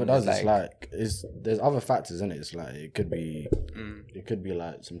to a woman does. It's like there's other factors in it. It's like it could be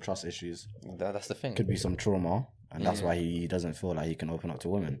like some trust issues. That's the thing. It could be some trauma, and that's why he doesn't feel like he can open up to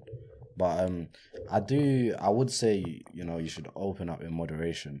women. But I would say, you should open up in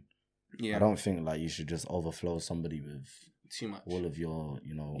moderation. Yeah. I don't think like you should just overflow somebody with too much. all of your,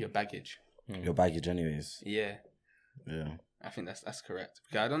 you know, Your baggage. your baggage, anyways. Yeah. Yeah. I think that's correct.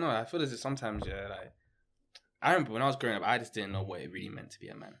 Because I don't know. I feel as if sometimes, yeah, like I remember when I was growing up, I just didn't know what it really meant to be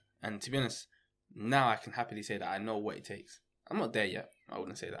a man. And to be honest, now I can happily say that I know what it takes. I'm not there yet. I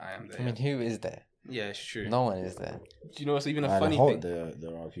wouldn't say that I am there. I mean, who is there? Yeah, it's true. No one is there. Do you know what's even a I'd funny hope thing?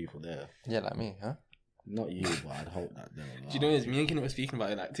 there are people there. Yeah, like me, huh? Not you, but I'd hope that there are. Do you know what? Me and Kenneth were speaking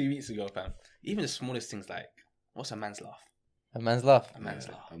about it like 2 weeks ago, fam. Even the smallest things like, what's a man's laugh? A man's laugh. A man's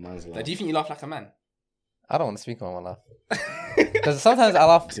laugh. A man's laugh. Like, do you think you laugh like a man? I don't want to speak on my laugh. Because sometimes I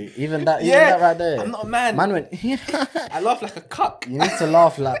laugh. See, even that right there. I'm not a man. Man went, I laugh like a cuck. you need to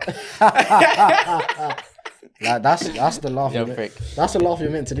laugh like... like, that's the laugh. Yo, you're prick. That's the laugh you're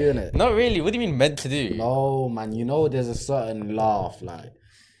meant to do, innit? Not really. What do you mean meant to do? No, man. You know there's a certain laugh, like...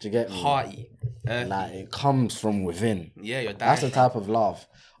 Do you get me? Hearty. Like, it comes from within. Yeah, you're dying. That's the type of laugh.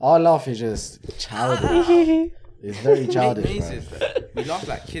 Our laugh is just childish. It's very childish, Amazing. We laugh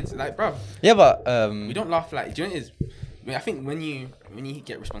like kids. Like, bro, Yeah, but we don't laugh like... Do you know what it is? I mean, I think when you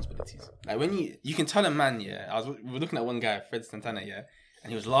get responsibilities, like when you can tell a man, yeah. We were looking at one guy, Fred Santana, yeah, and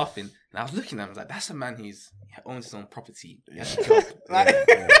he was laughing, and I was looking at him, I was like, that's a man who owns his own property. He has a job. Like,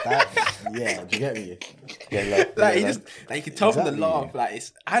 yeah, do you get me? yeah, like he just like you can tell from the Exactly. laugh. Like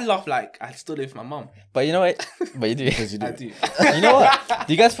I laugh like I still live with my mum. but you know what? But you do. Because you do. I do. You know what?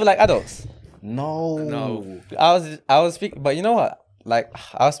 Do you guys feel like adults? No. I was speaking, but you know what? Like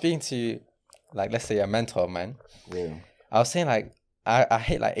I was speaking to, like let's say a mentor of mine. Yeah. I was saying like I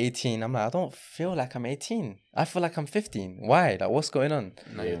hit like 18. I'm like I don't feel like I'm 18. I feel like I'm 15. Why? Like what's going on?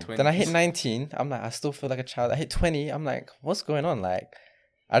 No, you're 20. Then I hit 19. I'm like I still feel like a child. I hit 20. I'm like what's going on? Like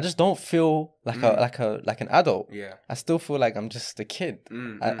I just don't feel like like an adult. Yeah. I still feel like I'm just a kid.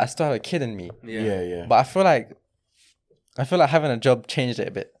 I still have a kid in me. Yeah. But I feel like having a job changed it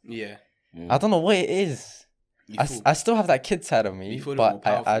a bit. Yeah. I don't know what it is. I still have that kid side of me, You feel but more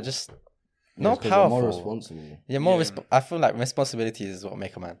I powerful. just Yeah, not 'cause you're powerful. more responsible. You're more. Yeah. I feel like responsibilities is what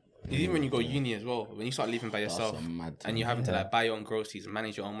make a man. Even when you go uni as well, when you start living by yourself That's a mad and you're having to like buy your own groceries and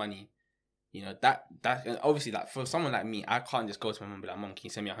manage your own money, you know that and obviously like for someone like me, I can't just go to my mum and be like, "Mum, can you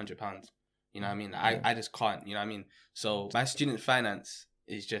send me £100?" You know what I mean? I just can't. You know what I mean? So my student finance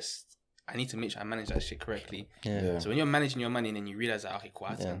is just I need to make sure I manage that shit correctly. Yeah. So when you're managing your money and then you realize that okay, cool, I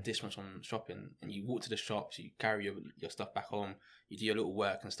have to Yeah. spend this much on shopping, and you walk to the shops, you carry your stuff back home, you do your little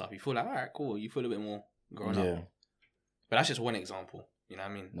work and stuff. You feel like all right, cool. You feel a bit more grown Yeah. up. But that's just one example. You know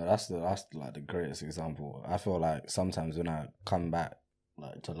what I mean? No, that's like the greatest example. I feel like sometimes when I come back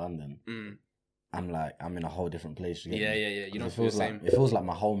like to London, I'm like I'm in a whole different place. You get Yeah, me? yeah, yeah. You don't It feel the feels like same. it feels like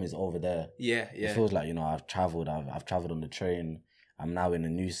my home is over there. Yeah, It yeah. feels like, you know, I've traveled on the train. I'm now in a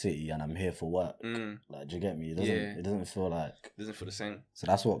new city and I'm here for work. Like, do you get me? It doesn't feel like. Doesn't feel the same. So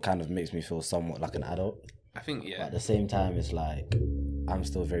that's what kind of makes me feel somewhat like an adult. I think But yeah. at the same time, it's like I'm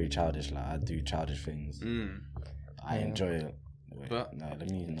still very childish. Like I do childish things. I enjoy it. Wait, But- no,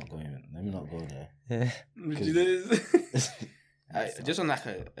 let me not go there. Yeah. Just on like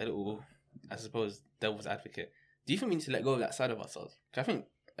a little, I suppose, devil's advocate. Do you think we need to let go of that side of ourselves? 'Cause I think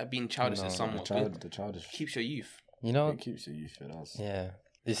being childish is somewhat good. The childish Keeps your youth. You know. it keeps you youth. It does. Yeah.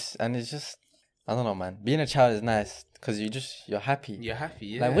 It's just I don't know, man. Being a child is nice because you're happy. You're happy,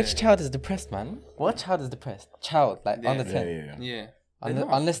 yeah. Like which child is depressed, man? What child is depressed? Child like under 10. Yeah.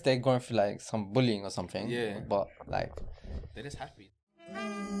 Unless they're going through like some bullying or something. Yeah. But like They're just happy.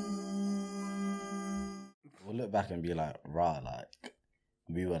 We'll look back and be like, rah, like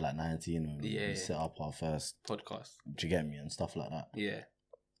we were like 19 when Yeah. we set up our first. Podcast. Do you get me? And stuff like that. Yeah.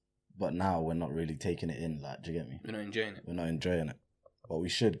 But now we're not really taking it in. Like, do you get me? We're not enjoying it. We're not enjoying it, but we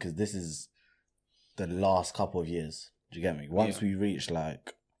should, because this is the last couple of years. Do you get me? Once we reach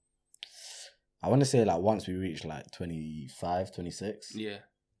like, I want to say like once we reach like 25, 26, Yeah.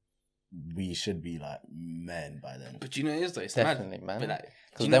 we should be like men by then. But you know it is though. It's definitely, mad. man. But like,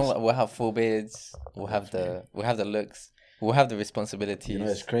 because then we'll have full beards. We'll have the looks. We'll have the responsibilities. You know,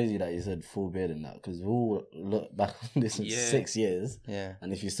 it's crazy that you said full beard and that, because we'll look back on this in 6 years, Yeah.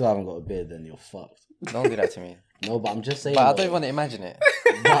 and if you still haven't got a beard, then you're fucked. Don't do that to me. No, but I'm just saying. But I though. don't even want to imagine it.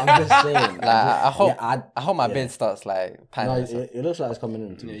 But I'm just saying. Like I hope yeah, I hope my yeah. beard starts like No, panning. and it looks like it's coming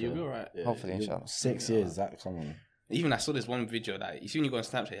in. Yeah, you'll be alright. Hopefully, inshallah. 6 years, that come on. even I saw this one video that you see when you go on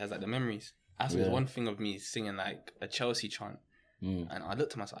Snapchat, it has like the memories. I saw this Yeah. one thing of me singing like a Chelsea chant, and I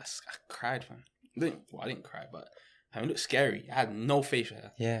looked at myself. I cried, man. I didn't cry, but I mean, it looked scary. I had no facial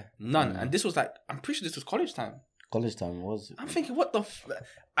hair, Yeah. none. And this was like, I'm pretty sure this was college time. College time was. I'm thinking, what the?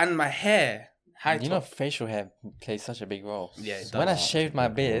 And my hair, high You know, top. facial hair plays such a big role. Yeah, it When I does. shaved my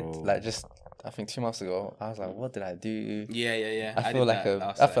beard, Bro. like just I think 2 months ago. I was like, what did I do? Yeah. I feel like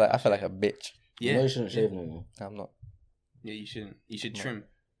a bitch. You know you shouldn't shave no more. I'm not. Yeah, you shouldn't. You should trim.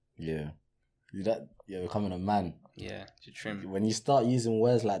 Yeah. You're becoming a man. Yeah, you should trim. When you start using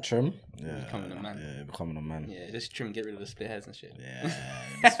words like trim, You're becoming a man. Yeah, you're becoming a man. Yeah, just trim, get rid of the split hairs and shit.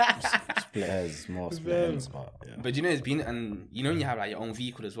 Yeah. Split hairs, more split ends, but yeah. But you know, it's been, and you know, when you have like your own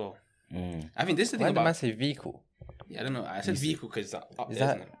vehicle as well. I think this is the thing Why about. did man say vehicle? Yeah, I don't know. I said vehicle because up Is there,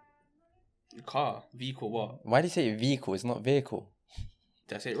 that- isn't it? Car, vehicle, what? Why do you say vehicle? It's not vehicle.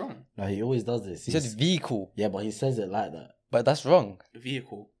 Did I say it wrong? No, he always does this. He said vehicle, Yeah, but he says it like that. but that's wrong.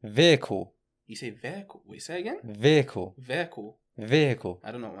 Vehicle. Vehicle. You say vehicle. Wait, say again? Vehicle. Vehicle. Vehicle.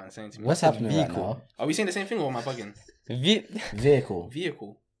 I don't know what I'm saying to me. What's happening right vehicle? now? Are we saying the same thing or am I bugging? Vehicle.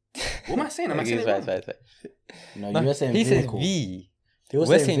 Vehicle. What am I saying? Am I saying it Right, wrong? right. No, No, you were saying he vehicle. says V. He was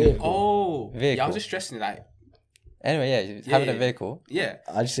We're saying saying vehicle. Oh. Yeah, I Vehicle. was just stressing it like, Anyway, yeah, he's having yeah. a vehicle. yeah.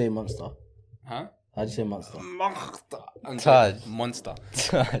 How'd you say monster? Huh? How'd you say monster? Monster. I'm Taj. sorry, Monster.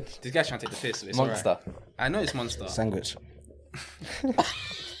 Monster. This guy's trying to take the piss. But it's alright. I know it's monster. Sandwich.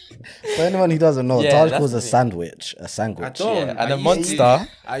 For anyone who doesn't know, Yeah, Taj that's calls the a thing. sandwich a I sandwich. don't. Yeah, and I a used monster, to.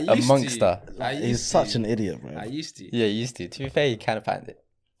 I a used monster. to. I used He's to. such an idiot, bro. I used to. Yeah, he used to. To be fair, he kind of found it.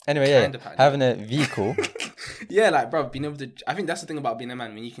 Anyway, yeah, Kinda found it. having a vehicle. Yeah, like, bro, being able to. I think that's the thing about being a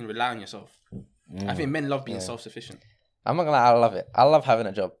man when you can rely on yourself. I think men love being self-sufficient. I'm not gonna lie, I love it. I love having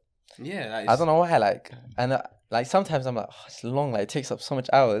a job. Yeah, that is, I don't know why, like, and like sometimes I'm like, oh, it's long, like it takes up so much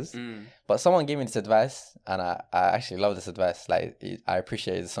hours. But someone gave me this advice, and I actually love this advice. Like, I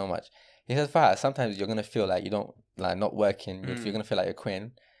appreciate it so much. He says, Fat, sometimes you're gonna feel like you don't like not working. You're gonna feel like you're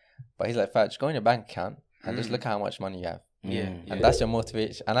quitting. But he's like, Fat, just go in your bank account and just look at how much money you have. Yeah, And that's your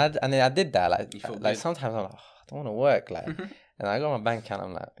motivation. And then I did that. You feel Like good. sometimes I'm like, oh, I don't want to work. Like, and I go on my bank account.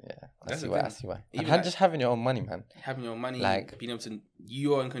 I'm like, yeah, I That's see the why. thing. I see why. Even And like- just having your own money, man. having your money, Like- being able to,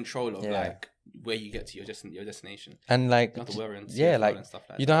 you're in control of Yeah. like where you get to your destination. And like, You don't have to worry and yeah, like and stuff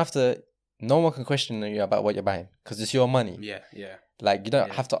like you that. don't have to. No one can question you about what you're buying because it's your money. Yeah. Like you don't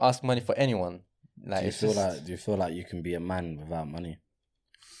Yeah. have to ask money for anyone. Like Do you it's feel just, like? Do you feel like you can be a man without money?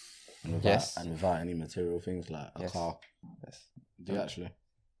 And without, Yes. And without any material things like a Yes. car. Yes. Do you actually?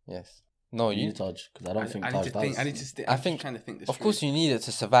 Yes. No, You you. Taj? Because I don't think I Taj need to does. think. I need to think. I I'm think- just trying to think this. Of through. course, you need it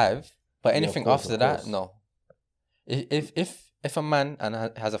to survive. But Yeah, of anything course, after of that, course. no. If a man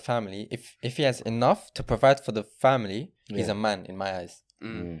and has a family, if he has enough to provide for the family, he's Yeah. a man in my eyes. Mm.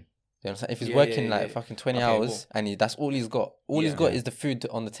 You know what I'm saying? If he's Yeah, working yeah, like yeah. fucking 20 Okay, hours and that's all he's got. All he's Yeah. got is the food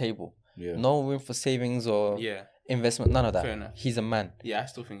on the table. Yeah. No room for savings or Yeah, investment. None of that. Fair enough. He's a man. yeah. I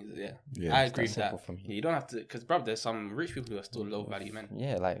still think. Yeah, Yeah, I it's agree that with that. simple for me. Yeah, you don't have to, because bro, there's some rich people who are still low value men.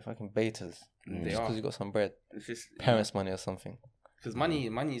 Yeah, like fucking betas. They Just are. because you got some bread, It's just parents' money or something. because money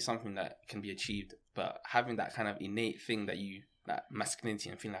is something that can be achieved, but having that kind of innate thing that masculinity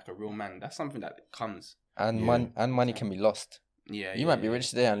and feeling like a real man, that's something that comes. And Yeah. money can be lost. Yeah, You might be rich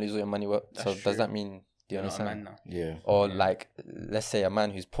today and lose all your money. So That's does true. that mean? Do you You're not a man understand? now. Yeah. Or Yeah. like, let's say a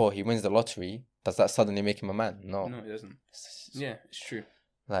man who's poor, he wins the lottery. Does that suddenly make him a man? No. No, it doesn't. Yeah, it's true.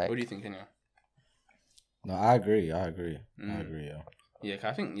 Like, What do you think, Kenya? No, I agree. I agree. Mm. I agree. Yeah. Yeah, 'cause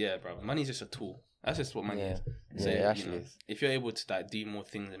I think bro, money's just a tool. That's just what money yeah, is. yeah, So, it you actually know, is. if you're able to like do more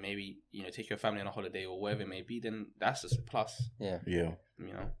things and maybe take your family on a holiday or whatever it may be, then that's just a plus. Yeah, Yeah.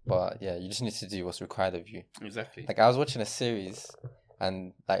 You know, but yeah, you just need to do what's required of you. exactly. Like I was watching a series,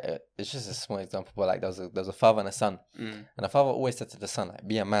 and like it's just a small example, but like there was a father and a son, Mm. and the father always said to the son, like,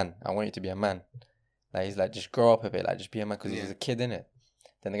 "Be a man. I want you to be a man." Like he's like, just grow up a bit, like just be a man, because Yeah. he's a kid in it.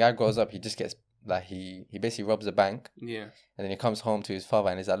 Then the guy grows up, he just gets like he basically robs a bank, Yeah, and then he comes home to his father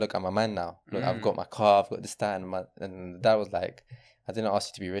and he's like, "Look, I'm a man now. Look, I've Mm. got my car, I've got this, that, and the dad was like, I didn't ask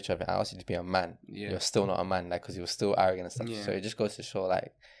you to be rich, I asked you to be a man. yeah, You're still not a man, like, because he was still arrogant and stuff. Yeah. So it just goes to show,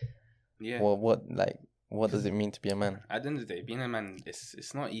 like, yeah. well, what does it mean to be a man? At the end of the day, being a man,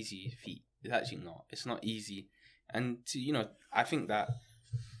 it's not easy feat. It's actually not. It's not easy, and I think that.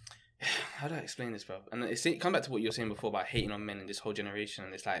 How do I explain this, bro? And it comes back to what you were saying before about hating on men in this whole generation.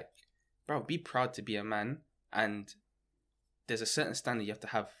 And it's like, bro, be proud to be a man, and there's a certain standard you have to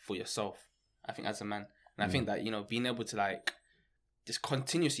have for yourself. I think as a man, and I think that being able to like just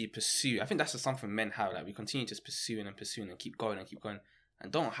continuously pursue. I think that's just something men have. Like we continue just pursuing and keep going,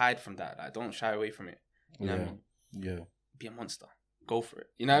 and don't hide from that. Like don't shy away from it. You know what I mean? Yeah. Be a monster. Go for it.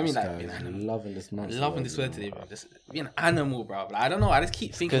 You know what I mean? This Like, be guy an is animal. loving this I'm monster. loving this word today, bro. Just be an animal, bro. Like, I don't know. I just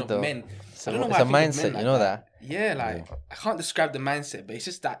keep thinking good of though. men. So I don't know it's why a I think of men mindset, like you know that. Yeah, like I can't describe the mindset, but it's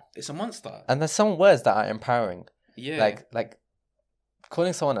just that it's a monster. And there's some words that are empowering, Yeah, like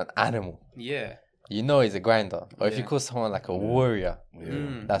calling someone an animal. yeah, You know he's a grinder. Or if you Yeah. call someone like a warrior,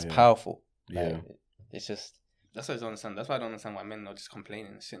 Mm. that's yeah. powerful. Yeah. Like, it's just that's what I don't understand. That's why I don't understand why men are just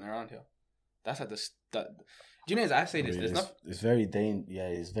complaining, sitting around here. That's like that. Do you know? As I say this, there's nothing. It's very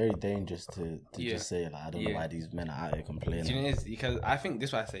it's very dangerous to just say like I don't know why these men are out here complaining. Do you know? It's because I think this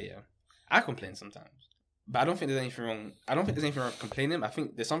is why I say I complain sometimes, but I don't think there's anything wrong. I don't think there's anything wrong with complaining. I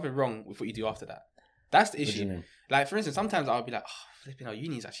think there's something wrong with what you do after that. That's the issue. Like for instance, sometimes I'll be like, oh, flipping, our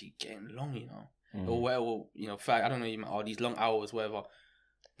uni's actually getting long, you know, or whatever, you know, I don't know, these long hours, whatever.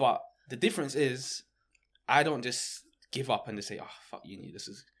 But the difference is, I don't just give up and just say, oh fuck uni,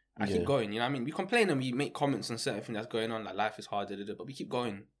 I keep going, you know what I mean? We complain and we make comments on certain things that's going on, like life is hard, but we keep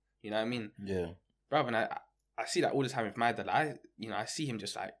going, you know what I mean? Yeah. Bro, and I see that all the time with my dad. Like, I see him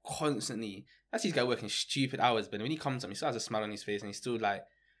just like constantly, I see this guy working stupid hours, but when he comes to me, he still has a smile on his face and he's still like,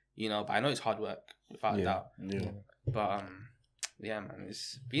 you know, but I know it's hard work, without a doubt. Yeah. But, yeah, man,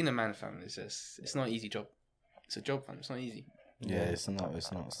 being a man, fam, it's not an easy job. It's a job, fam, it's not easy. Yeah, it's not,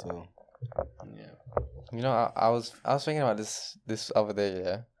 so. Yeah. You know, I was thinking about this other day,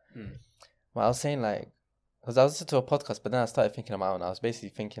 yeah? Well, I was saying like, because I was listening to a podcast, but then I started thinking about it, and I was basically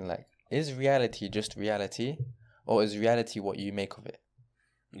thinking like, is reality just reality, or is reality what you make of it?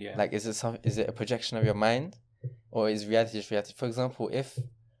 Yeah. Like, is it a projection of your mind, or is reality just reality? For example, if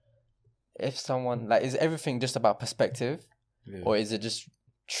someone like, is everything just about perspective, or is it just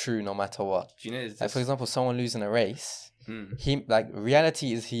true no matter what? Do you know? Like for example, someone losing a race, he like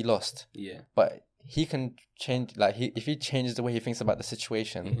reality is he lost. Yeah. But he can change, like if he changes the way he thinks about the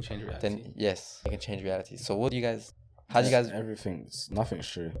situation, he can change reality. Then yes, he can change reality. So what do you guys? Nothing's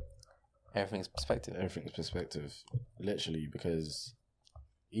true. Everything's perspective. Everything's perspective, literally, because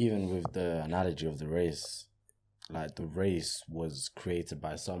even with the analogy of the race, like the race was created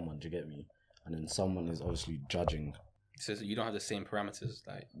by someone. Do you get me? And then someone is obviously judging. So you don't have the same parameters,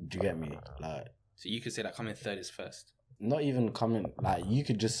 like. Do you get me? Like. So you could say that coming third is first. Not even coming. Like you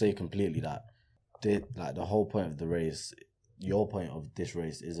could just say completely that. Like the whole point of the race, your point of this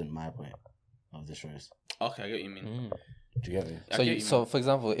race isn't my point of this race. Okay, I get what you mean. Do you get me? So for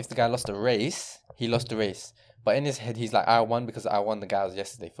example, if the guy lost a race, he lost the race, but in his head he's like, I won because I won the guys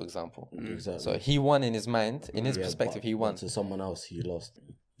yesterday, for example. Exactly. So he won in his mind, in his perspective, he won. To someone else, he lost.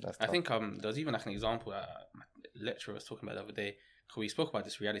 I think there was even like an example that my lecturer was talking about the other day. Because we spoke about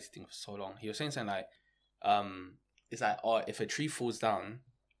this reality thing for so long. He was saying something like, it's like, oh, if a tree falls down,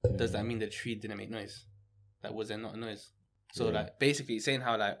 does that mean the tree didn't make noise? Like, was there not a noise? So like basically it's saying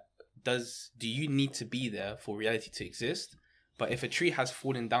how like, do you need to be there for reality to exist? But if a tree has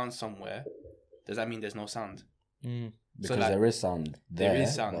fallen down somewhere, does that mean there's no sound? Because so, like, there is sound. There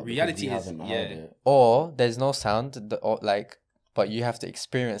is sound. Reality is or there's no sound. But you have to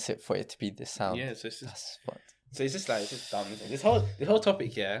experience it for it to be the sound. Yeah, so it's just, that's fucked. So it's just like, it's just dumb. This whole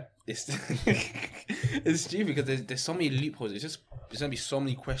topic here is it's stupid because there's so many loopholes. There's gonna be so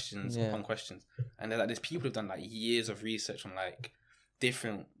many questions upon questions, and there's people who've done like years of research on like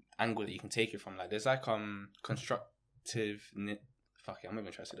different angle that you can take it from. Like there's like constructive. Fuck it, I'm not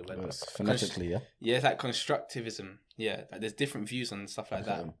even trying to say the word. Phonetically, yeah, it's like constructivism. Yeah, like there's different views on stuff like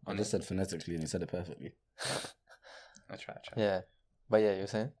that. I just said phonetically and you said it perfectly. I try. Yeah, but yeah, you're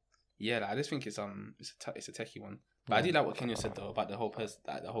saying. Yeah, like, I just think it's a techie one, but I do like what Kenya said though about the whole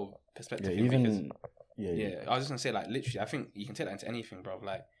perspective. Yeah, I was just gonna say like literally, I think you can take that into anything, bro.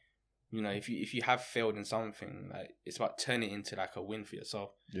 Like, you know, if you have failed in something, like it's about turning it into like a win for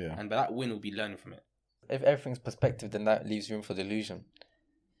yourself. Yeah, and by that win will be learning from it. If everything's perspective, then that leaves room for delusion.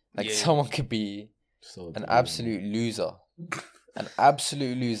 Like someone could be an absolute loser,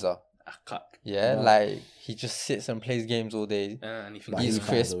 A cuck. Yeah, like he just sits and plays games all day. And he thinks he's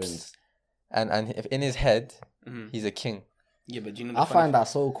crisps, and if in his head he's a king. Yeah, but you know, I find that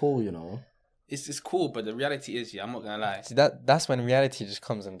so cool. You know, it's cool, but the reality is, I'm not gonna lie. See that's when reality just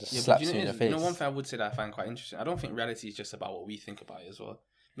comes and just slaps you in your face. You know, one thing I would say that I find quite interesting. I don't think reality is just about what we think about it as well,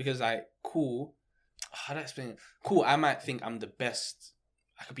 because like cool. How do I explain it? Cool, I might think I'm the best.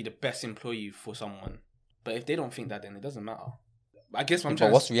 I could be the best employee for someone, but if they don't think that, then it doesn't matter. I guess what I'm trying.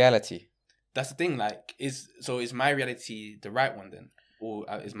 But what's reality? That's the thing. Like, is my reality the right one then, or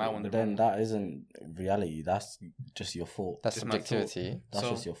is my one the wrong? Then that isn't reality. That's just your fault. That's subjectivity. That's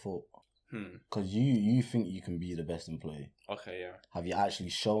just your fault. Because you think you can be the best employee. Okay, yeah. Have you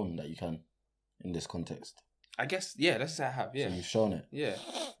actually shown that you can, in this context? I guess, yeah. Let's say I have, yeah. So you've shown it. Yeah.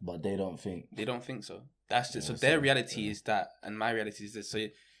 But they don't think. They don't think so. That's just so their reality is that, and my reality is this. So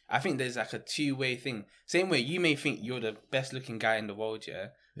I think there's like a two-way thing. Same way you may think you're the best-looking guy in the world, yeah.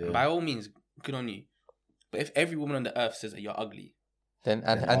 And by all means, good on you. But if every woman on the earth says that you're ugly, then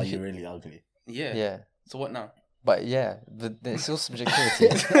are you really ugly? Yeah. Yeah. So what now? But yeah, but it's still subjectivity.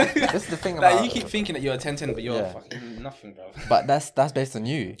 This is the thing about... Like, you keep thinking that you're a 10-10, but you're fucking nothing, bro. But that's based on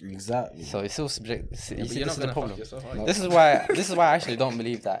you. Exactly. So it's still subjective. Yeah, you see, this is the problem. Yourself, This is why I actually don't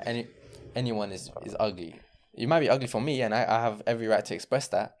believe that anyone is ugly. You might be ugly for me, and I have every right to express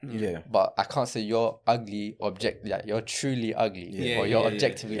that. Yeah. But I can't say you're ugly, like you're truly ugly, or you're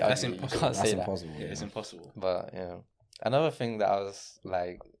objectively ugly. That's impossible. You can't say that. Impossible. Yeah, it's impossible. But yeah, another thing that I was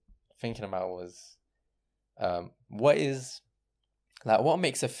like thinking about was, what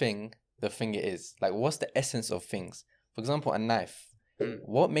makes a thing the thing it is? Like, what's the essence of things? For example, a knife.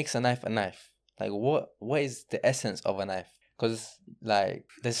 What makes a knife a knife? Like, what is the essence of a knife? Because like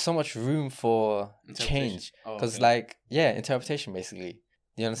there's so much room for change. Because interpretation basically.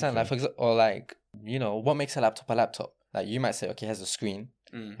 Do you understand? Like, for example, or like, you know, what makes a laptop a laptop? Like, you might say, okay, it has a screen,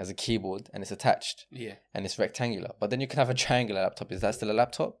 has a keyboard, and it's attached. Yeah. And it's rectangular. But then you can have a triangular laptop. Is that still a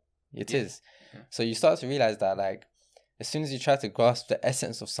laptop? It is. Yeah. So you start to realize that, like, as soon as you try to grasp the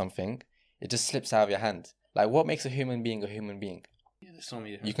essence of something, it just slips out of your hand. Like, what makes a human being a human being? Yeah, there's so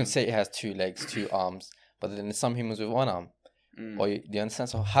many. You can say it has 2 legs, 2 arms, but then there's some humans with 1 arm. Or do you understand?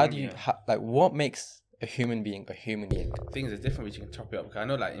 So how do you what makes a human being a human being? Things are different which you can chop it up. Because I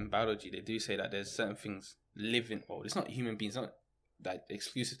know, like, in biology they do say that there's certain things living. Well, it's not human beings, not like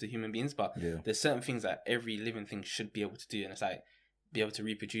exclusive to human beings, but there's certain things that every living thing should be able to do, and it's like be able to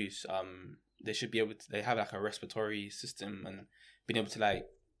reproduce. They should be able to. They have like a respiratory system and being able to, like,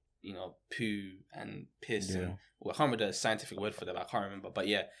 you know, poo and piss and I can't remember the scientific word for that. I can't remember, but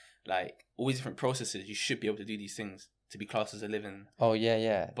yeah, like all these different processes, you should be able to do these things to be classed as a living. Oh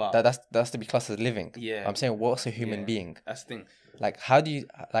yeah. But that's to be classed as living. Yeah. I'm saying, what's a human being? That's the thing. Like, how do you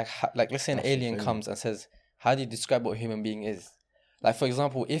like let's say an alien comes and says, how do you describe what a human being is? Like, for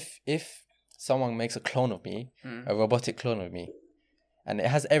example, if someone makes a clone of me, a robotic clone of me, and it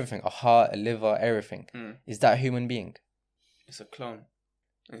has everything, a heart, a liver, everything, is that a human being? It's a clone.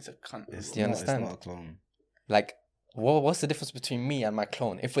 It's a cunt. Do you understand? It's not a clone. Like, what's the difference between me and my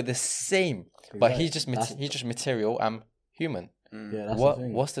clone? If we're the same, but he's just material, I'm human. Yeah, that's the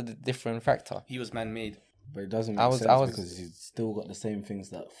thing. What's the different factor? He was man-made. But it doesn't make sense because he's still got the same things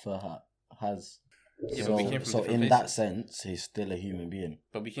that Furhat has. Yeah, so in that sense, he's still a human being.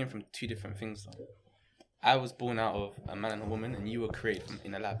 But we came from 2 different things, though. I was born out of a man and a woman, and you were created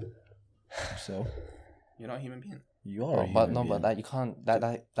in a lab. So you're not a human being. You are a human being. But that you can't.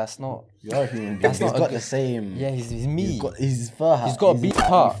 That's not. You are a human being. He's got the same. Yeah, he's me. He's Furhat. He's got a beating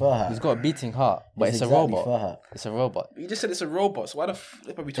heart. He's got a beating heart, but it's a robot. Furhat. It's a robot. You just said it's a robot, so why the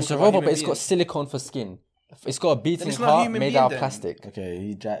flip are we talking about? It's a robot, but it's got silicone for skin. It's got a beating heart made out of plastic. Okay,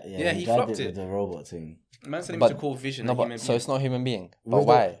 he dragged it with the robot thing. Man said he was a cool vision. No, but so it's not a human being. But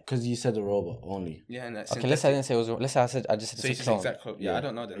why? Because you said a robot only. Yeah, and that's okay. Let's say I didn't say it was. Let's say I just said it's a clone. Exact copy. Yeah, I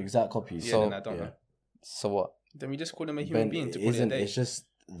don't know then. Exact copy. Yeah, then I don't know. So what? Then we just call them a human being to call it a day. It's just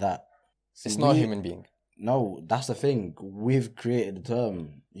that. It's not a human being. No, that's the thing. We've created the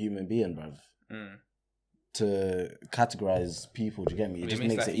term human being, bruv. To categorize people, do you get me? It just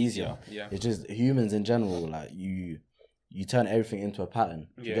makes it easier. Yeah. It's just humans in general, like you turn everything into a pattern.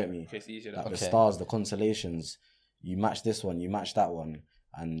 Do you get me? It's easier. Like the stars, the constellations, you match this one, you match that one,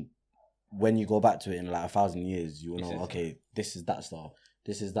 and when you go back to it in like 1,000 years, you will know, okay, this is that star,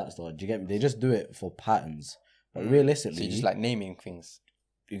 this is that star. Do you get me? They just do it for patterns. But realistically, so you just like naming things.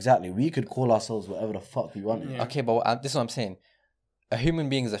 Exactly. We could call ourselves whatever the fuck we want. Yeah. Okay, but this is what I'm saying. A human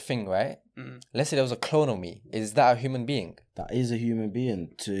being is a thing, right? Let's say there was a clone of me. Is that a human being? That is a human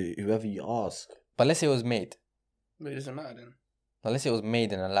being to whoever you ask. But let's say it was made. But it doesn't matter then. Now, let's say it was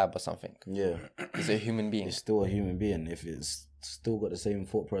made in a lab or something. Yeah. Is it a human being? It's still a human being if it's still got the same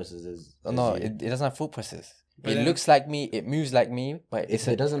thought process as no, it doesn't have thought process. But it looks like me, it moves like me, but if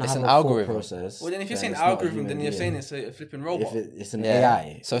it doesn't have an a algorithm process. Well, then if you're saying algorithm, then you're saying it's a flipping robot. If it's an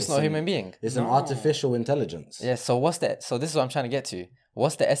AI. So it's not a human being. It's an artificial intelligence. Yeah, so what's that? So this is what I'm trying to get to.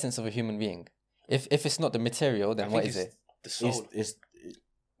 What's the essence of a human being? If it's not the material, then what is it? The soul.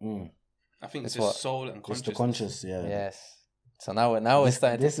 I think it's the soul and consciousness. It's the conscious, yeah. Yes. So now we're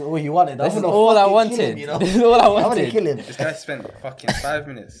starting. This is all you wanted. This is all I wanted. This is all I wanted. I want to kill him. This guy spent fucking 5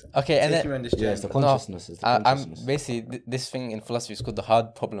 minutes. Okay, and then it's the consciousness. No, I'm basically this thing in philosophy is called the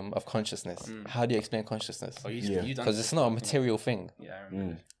hard problem of consciousness. How do you explain consciousness? Because it's not a material thing. Yeah, I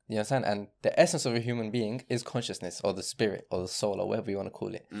remember. You understand? And the essence of a human being is consciousness, or the spirit, or the soul, or whatever you want to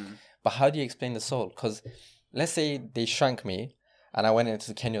call it. But how do you explain the soul? Because let's say they shrank me and I went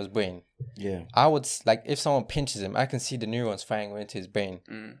into Kenyo's brain. Yeah. I would, like, if someone pinches him, I can see the neurons firing into his brain.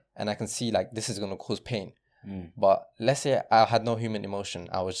 And I can see, like, this is going to cause pain. But let's say I had no human emotion.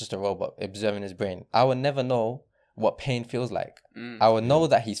 I was just a robot observing his brain. I would never know what pain feels like. I would know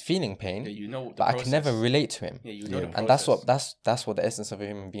that he's feeling pain, but I can never relate to him. And that's what the essence of a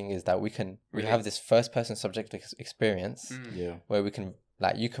human being is, that we have this first person subjective experience where we can,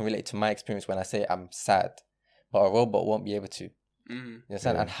 like, you can relate to my experience when I say I'm sad, but a robot won't be able to. You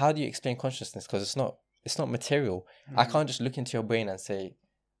understand? And how do you explain consciousness? Because it's not material. I can't just look into your brain and say,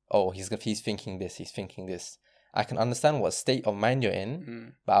 oh, he's thinking this, he's thinking this. I can understand what state of mind you're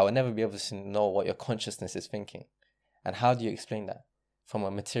in, but I will never be able to know what your consciousness is thinking. And how do you explain that from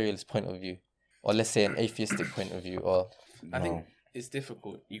a materialist point of view, or let's say an atheistic point of view? Or I think it's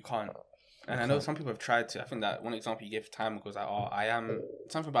difficult. You can't. And I know some people have tried to. I think that one example you gave time goes like, oh, I am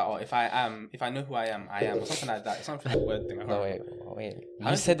something about, oh, if I know who I am, or something like that. It's something like a word thing. No, wait.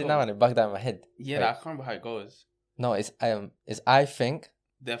 You said it now and it bugged out in my head. Yeah, I can't remember how it goes. No, it's I think.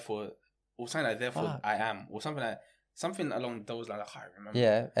 Therefore, or something like therefore I am, or something along those lines. I can't remember.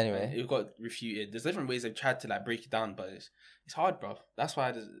 Yeah. Anyway, it got refuted. There's different ways they've tried to like break it down, but it's hard, bro. That's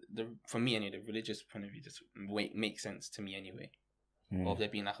why for me anyway, the religious point of view just makes sense to me anyway. Of there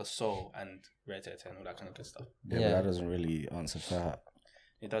being like a soul and red and all that kind of good stuff. Yeah, but that doesn't really answer for that.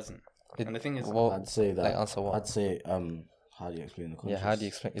 It doesn't. And the thing is, I'd say that. Like, answer what? I'd say how do you explain the conscious? Yeah, how do you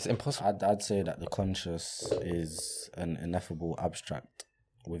explain? It's impossible. I'd say that the conscious is an ineffable abstract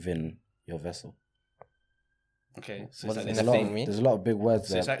within your vessel. Okay, so what it's does like ineffable mean? There's a lot of big words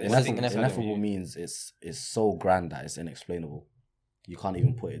So there. it's like- Ineffable means it's so grand that it's inexplainable. You can't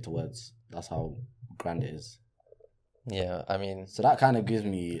even put it to words. That's how grand it is. Yeah, I mean, So that kind of gives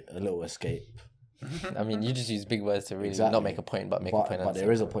me a little escape. you just use big words to really Exactly. not make a point, but make a point. But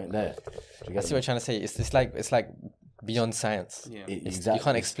there is a point there. I see what you're trying to say. It's like beyond science. yeah. Exactly. You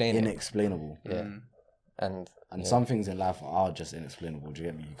can't explain it. Inexplainable. Yeah, and Some things in life are just inexplainable. Do you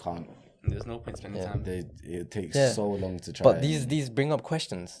get me? You can't. There's no point spending time. It takes Yeah. so long to try. but these bring up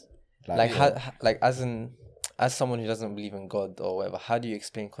questions. Like as someone who doesn't believe in God or whatever, how do you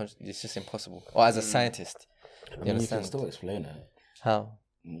explain it's just impossible. Or as a scientist, I mean, you can still explain it. how?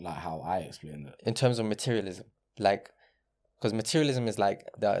 Like how I explain it. In terms of materialism, like, because materialism is like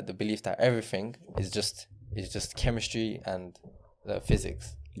the belief that everything is just chemistry and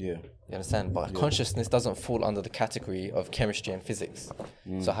physics. Yeah. You understand? But consciousness doesn't fall under the category of chemistry and physics.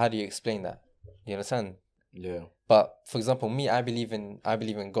 So how do you explain that? You understand? Yeah. But for example, me, I believe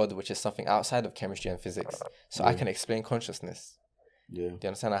in God, which is something outside of chemistry and physics. So I can explain consciousness. Yeah. Do you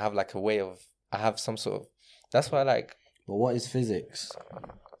understand? I have like I have some sort of. That's why But what is physics?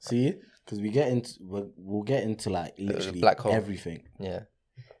 See, because we'll get into like literally black hole. everything. Yeah,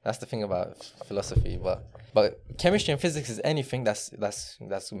 that's the thing about philosophy. But chemistry and physics is anything that's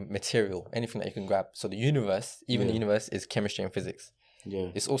material, anything that you can grab. So the universe, the universe, is chemistry and physics. Yeah.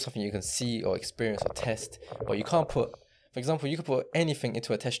 It's all something you can see or experience or test. But you can't put, for example, you could put anything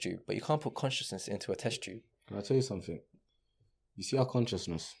into a test tube, but you can't put consciousness into a test tube. Can I tell you something? You see our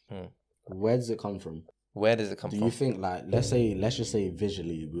consciousness. Where does it come from? Where does it come Do from? you think like let's just say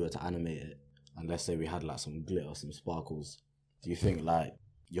visually we were to animate it, and let's say we had like some glitter, some sparkles. Do you think like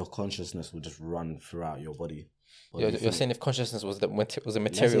your consciousness would just run throughout your body? You're saying if consciousness was a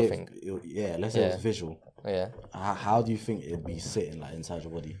material thing. Let's say it's visual. Yeah. How do you think it'd be sitting like inside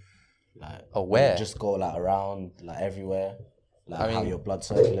your body? Like where? Just go like around, like everywhere, like how mean- your blood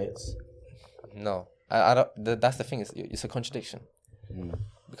circulates. No, I don't. That's the thing. It's a contradiction.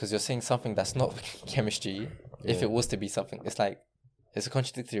 Because you're saying something that's not chemistry. If it was to be something, it's a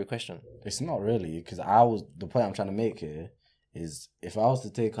contradictory question. It's not really, because the point I'm trying to make here is if I was to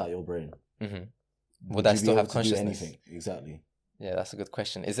take out your brain, Would I you be still able have to do consciousness? anything? Exactly. Yeah, that's a good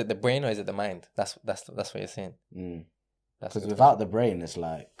question. Is it the brain or is it the mind? That's what you're saying. That's a Because good without the brain, it's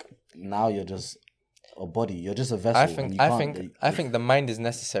like now you're just a body. You're just a vessel. I think the mind is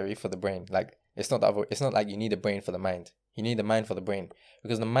necessary for the brain. Like it's not like you need a brain for the mind. You need the mind for the brain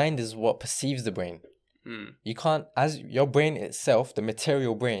because the mind is what perceives the brain. You can't, as your brain itself, the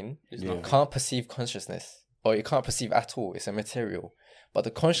material brain, can't perceive consciousness or it can't perceive at all. It's a material, but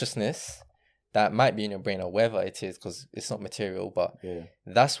the consciousness that might be in your brain or wherever it is, because it's not material, but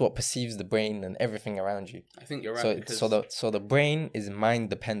that's what perceives the brain and everything around you. I think you're right. So the brain is mind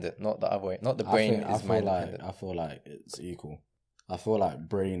dependent, not the other way. Not the brain is mind dependent. I feel like it's equal. I feel like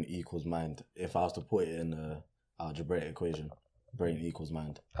brain equals mind. If I was to put it in a algebraic equation, brain equals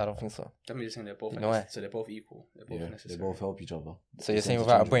mind. I don't think so. I'm just saying they're both. So they're both equal. They're both necessary. They both help each other. So you're saying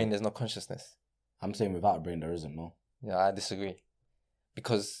without a brain, there's no consciousness. I'm saying without a brain, there isn't. No. Yeah, I disagree.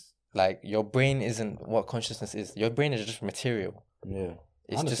 Because like your brain isn't what consciousness is. Your brain is just material. Yeah.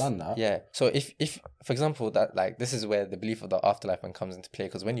 It's I understand that. Yeah. So if for example that like this is where the belief of the afterlife one comes into play,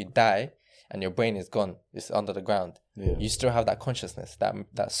 because when you die and your brain is gone, it's under the ground. Yeah. You still have that consciousness,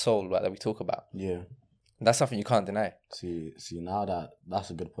 that soul that we talk about. Yeah. That's something you can't deny. See now that's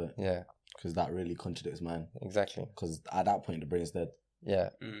a good point. Yeah. Because that really contradicts mine. Exactly. Because at that point the brain's dead. Yeah.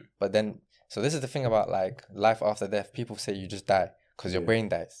 But then so this is the thing about like life after death. People say you just die because your brain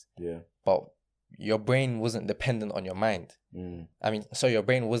dies. Yeah. But your brain wasn't dependent on your mind. I mean, so your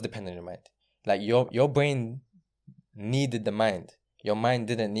brain was dependent on your mind. Like your brain needed the mind. Your mind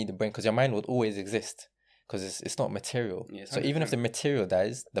didn't need the brain, because your mind would always exist, because it's not material. Yeah, so even if the material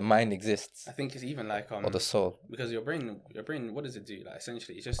dies, the mind exists. I think it's even like or the soul. Because your brain, what does it do? Like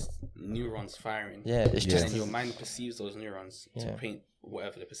essentially, it's just neurons firing. Yeah, it's just and your mind perceives those neurons to paint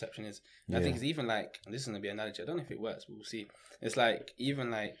whatever the perception is. And I think it's even like, this is gonna be an analogy. I don't know if it works, but we'll see. It's like, even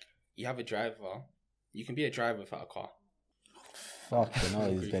like you have a driver, you can be a driver without a car. Fucking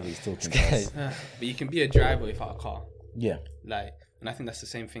hell, he's talking to us. But you can be a driver without a car. Yeah. Like, and I think that's the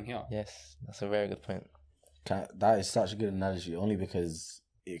same thing here. Yes, that's a very good point. That is such a good analogy, only because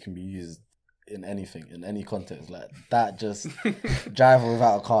it can be used in anything, in any context. Like that, just driver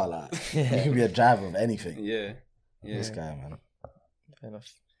without a car. Like you can be a driver of anything. Yeah. This guy, man. Fair enough.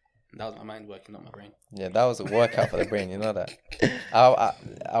 That was my mind working, not my brain. Yeah, that was a workout for the brain. You know that.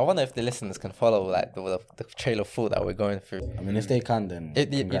 I wonder if the listeners can follow like the trail of thought that we're going through. I mean, if they can, then the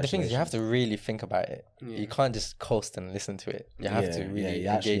thing is, you have to really think about it. Yeah. You can't just coast and listen to it. You have to really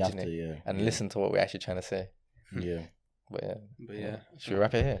engage in it and listen to what we're actually trying to say. Yeah. But yeah. Should we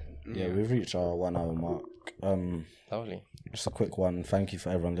wrap it here? Yeah, we've reached our 1 hour mark. Lovely. Just a quick one. Thank you for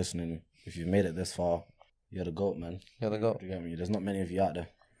everyone listening. If you've made it this far, you're the GOAT, man. You're the GOAT. You get me? There's not many of you out there.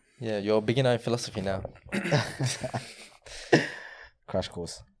 Yeah, you're a beginner in philosophy now. Crash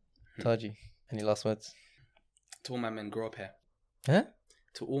course. Told you. Any last words? To all my men, grow up here. Huh?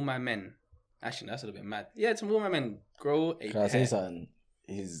 To all my men. Actually, that's a little bit mad. Yeah, to all my men, grow a Can I say something?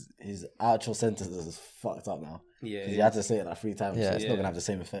 His actual sentence is fucked up now. Yeah. Because you had to say it like 3 times, so it's not going to have the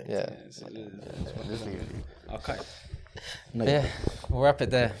same effect. Yeah. I'll cut it. No, Yeah, we'll wrap it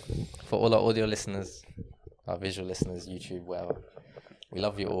there. For all our audio listeners, our visual listeners, YouTube, whatever. We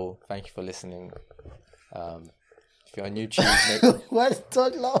love you all. Thank you for listening. If you're on YouTube, why is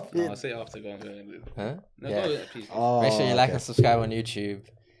Todd laughing? I'll say it after going. huh? No, Yeah. go please. Make sure you like and subscribe on YouTube,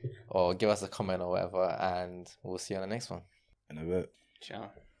 or give us a comment or whatever, and we'll see you on the next one. In a bit.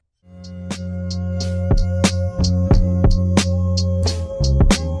 Ciao.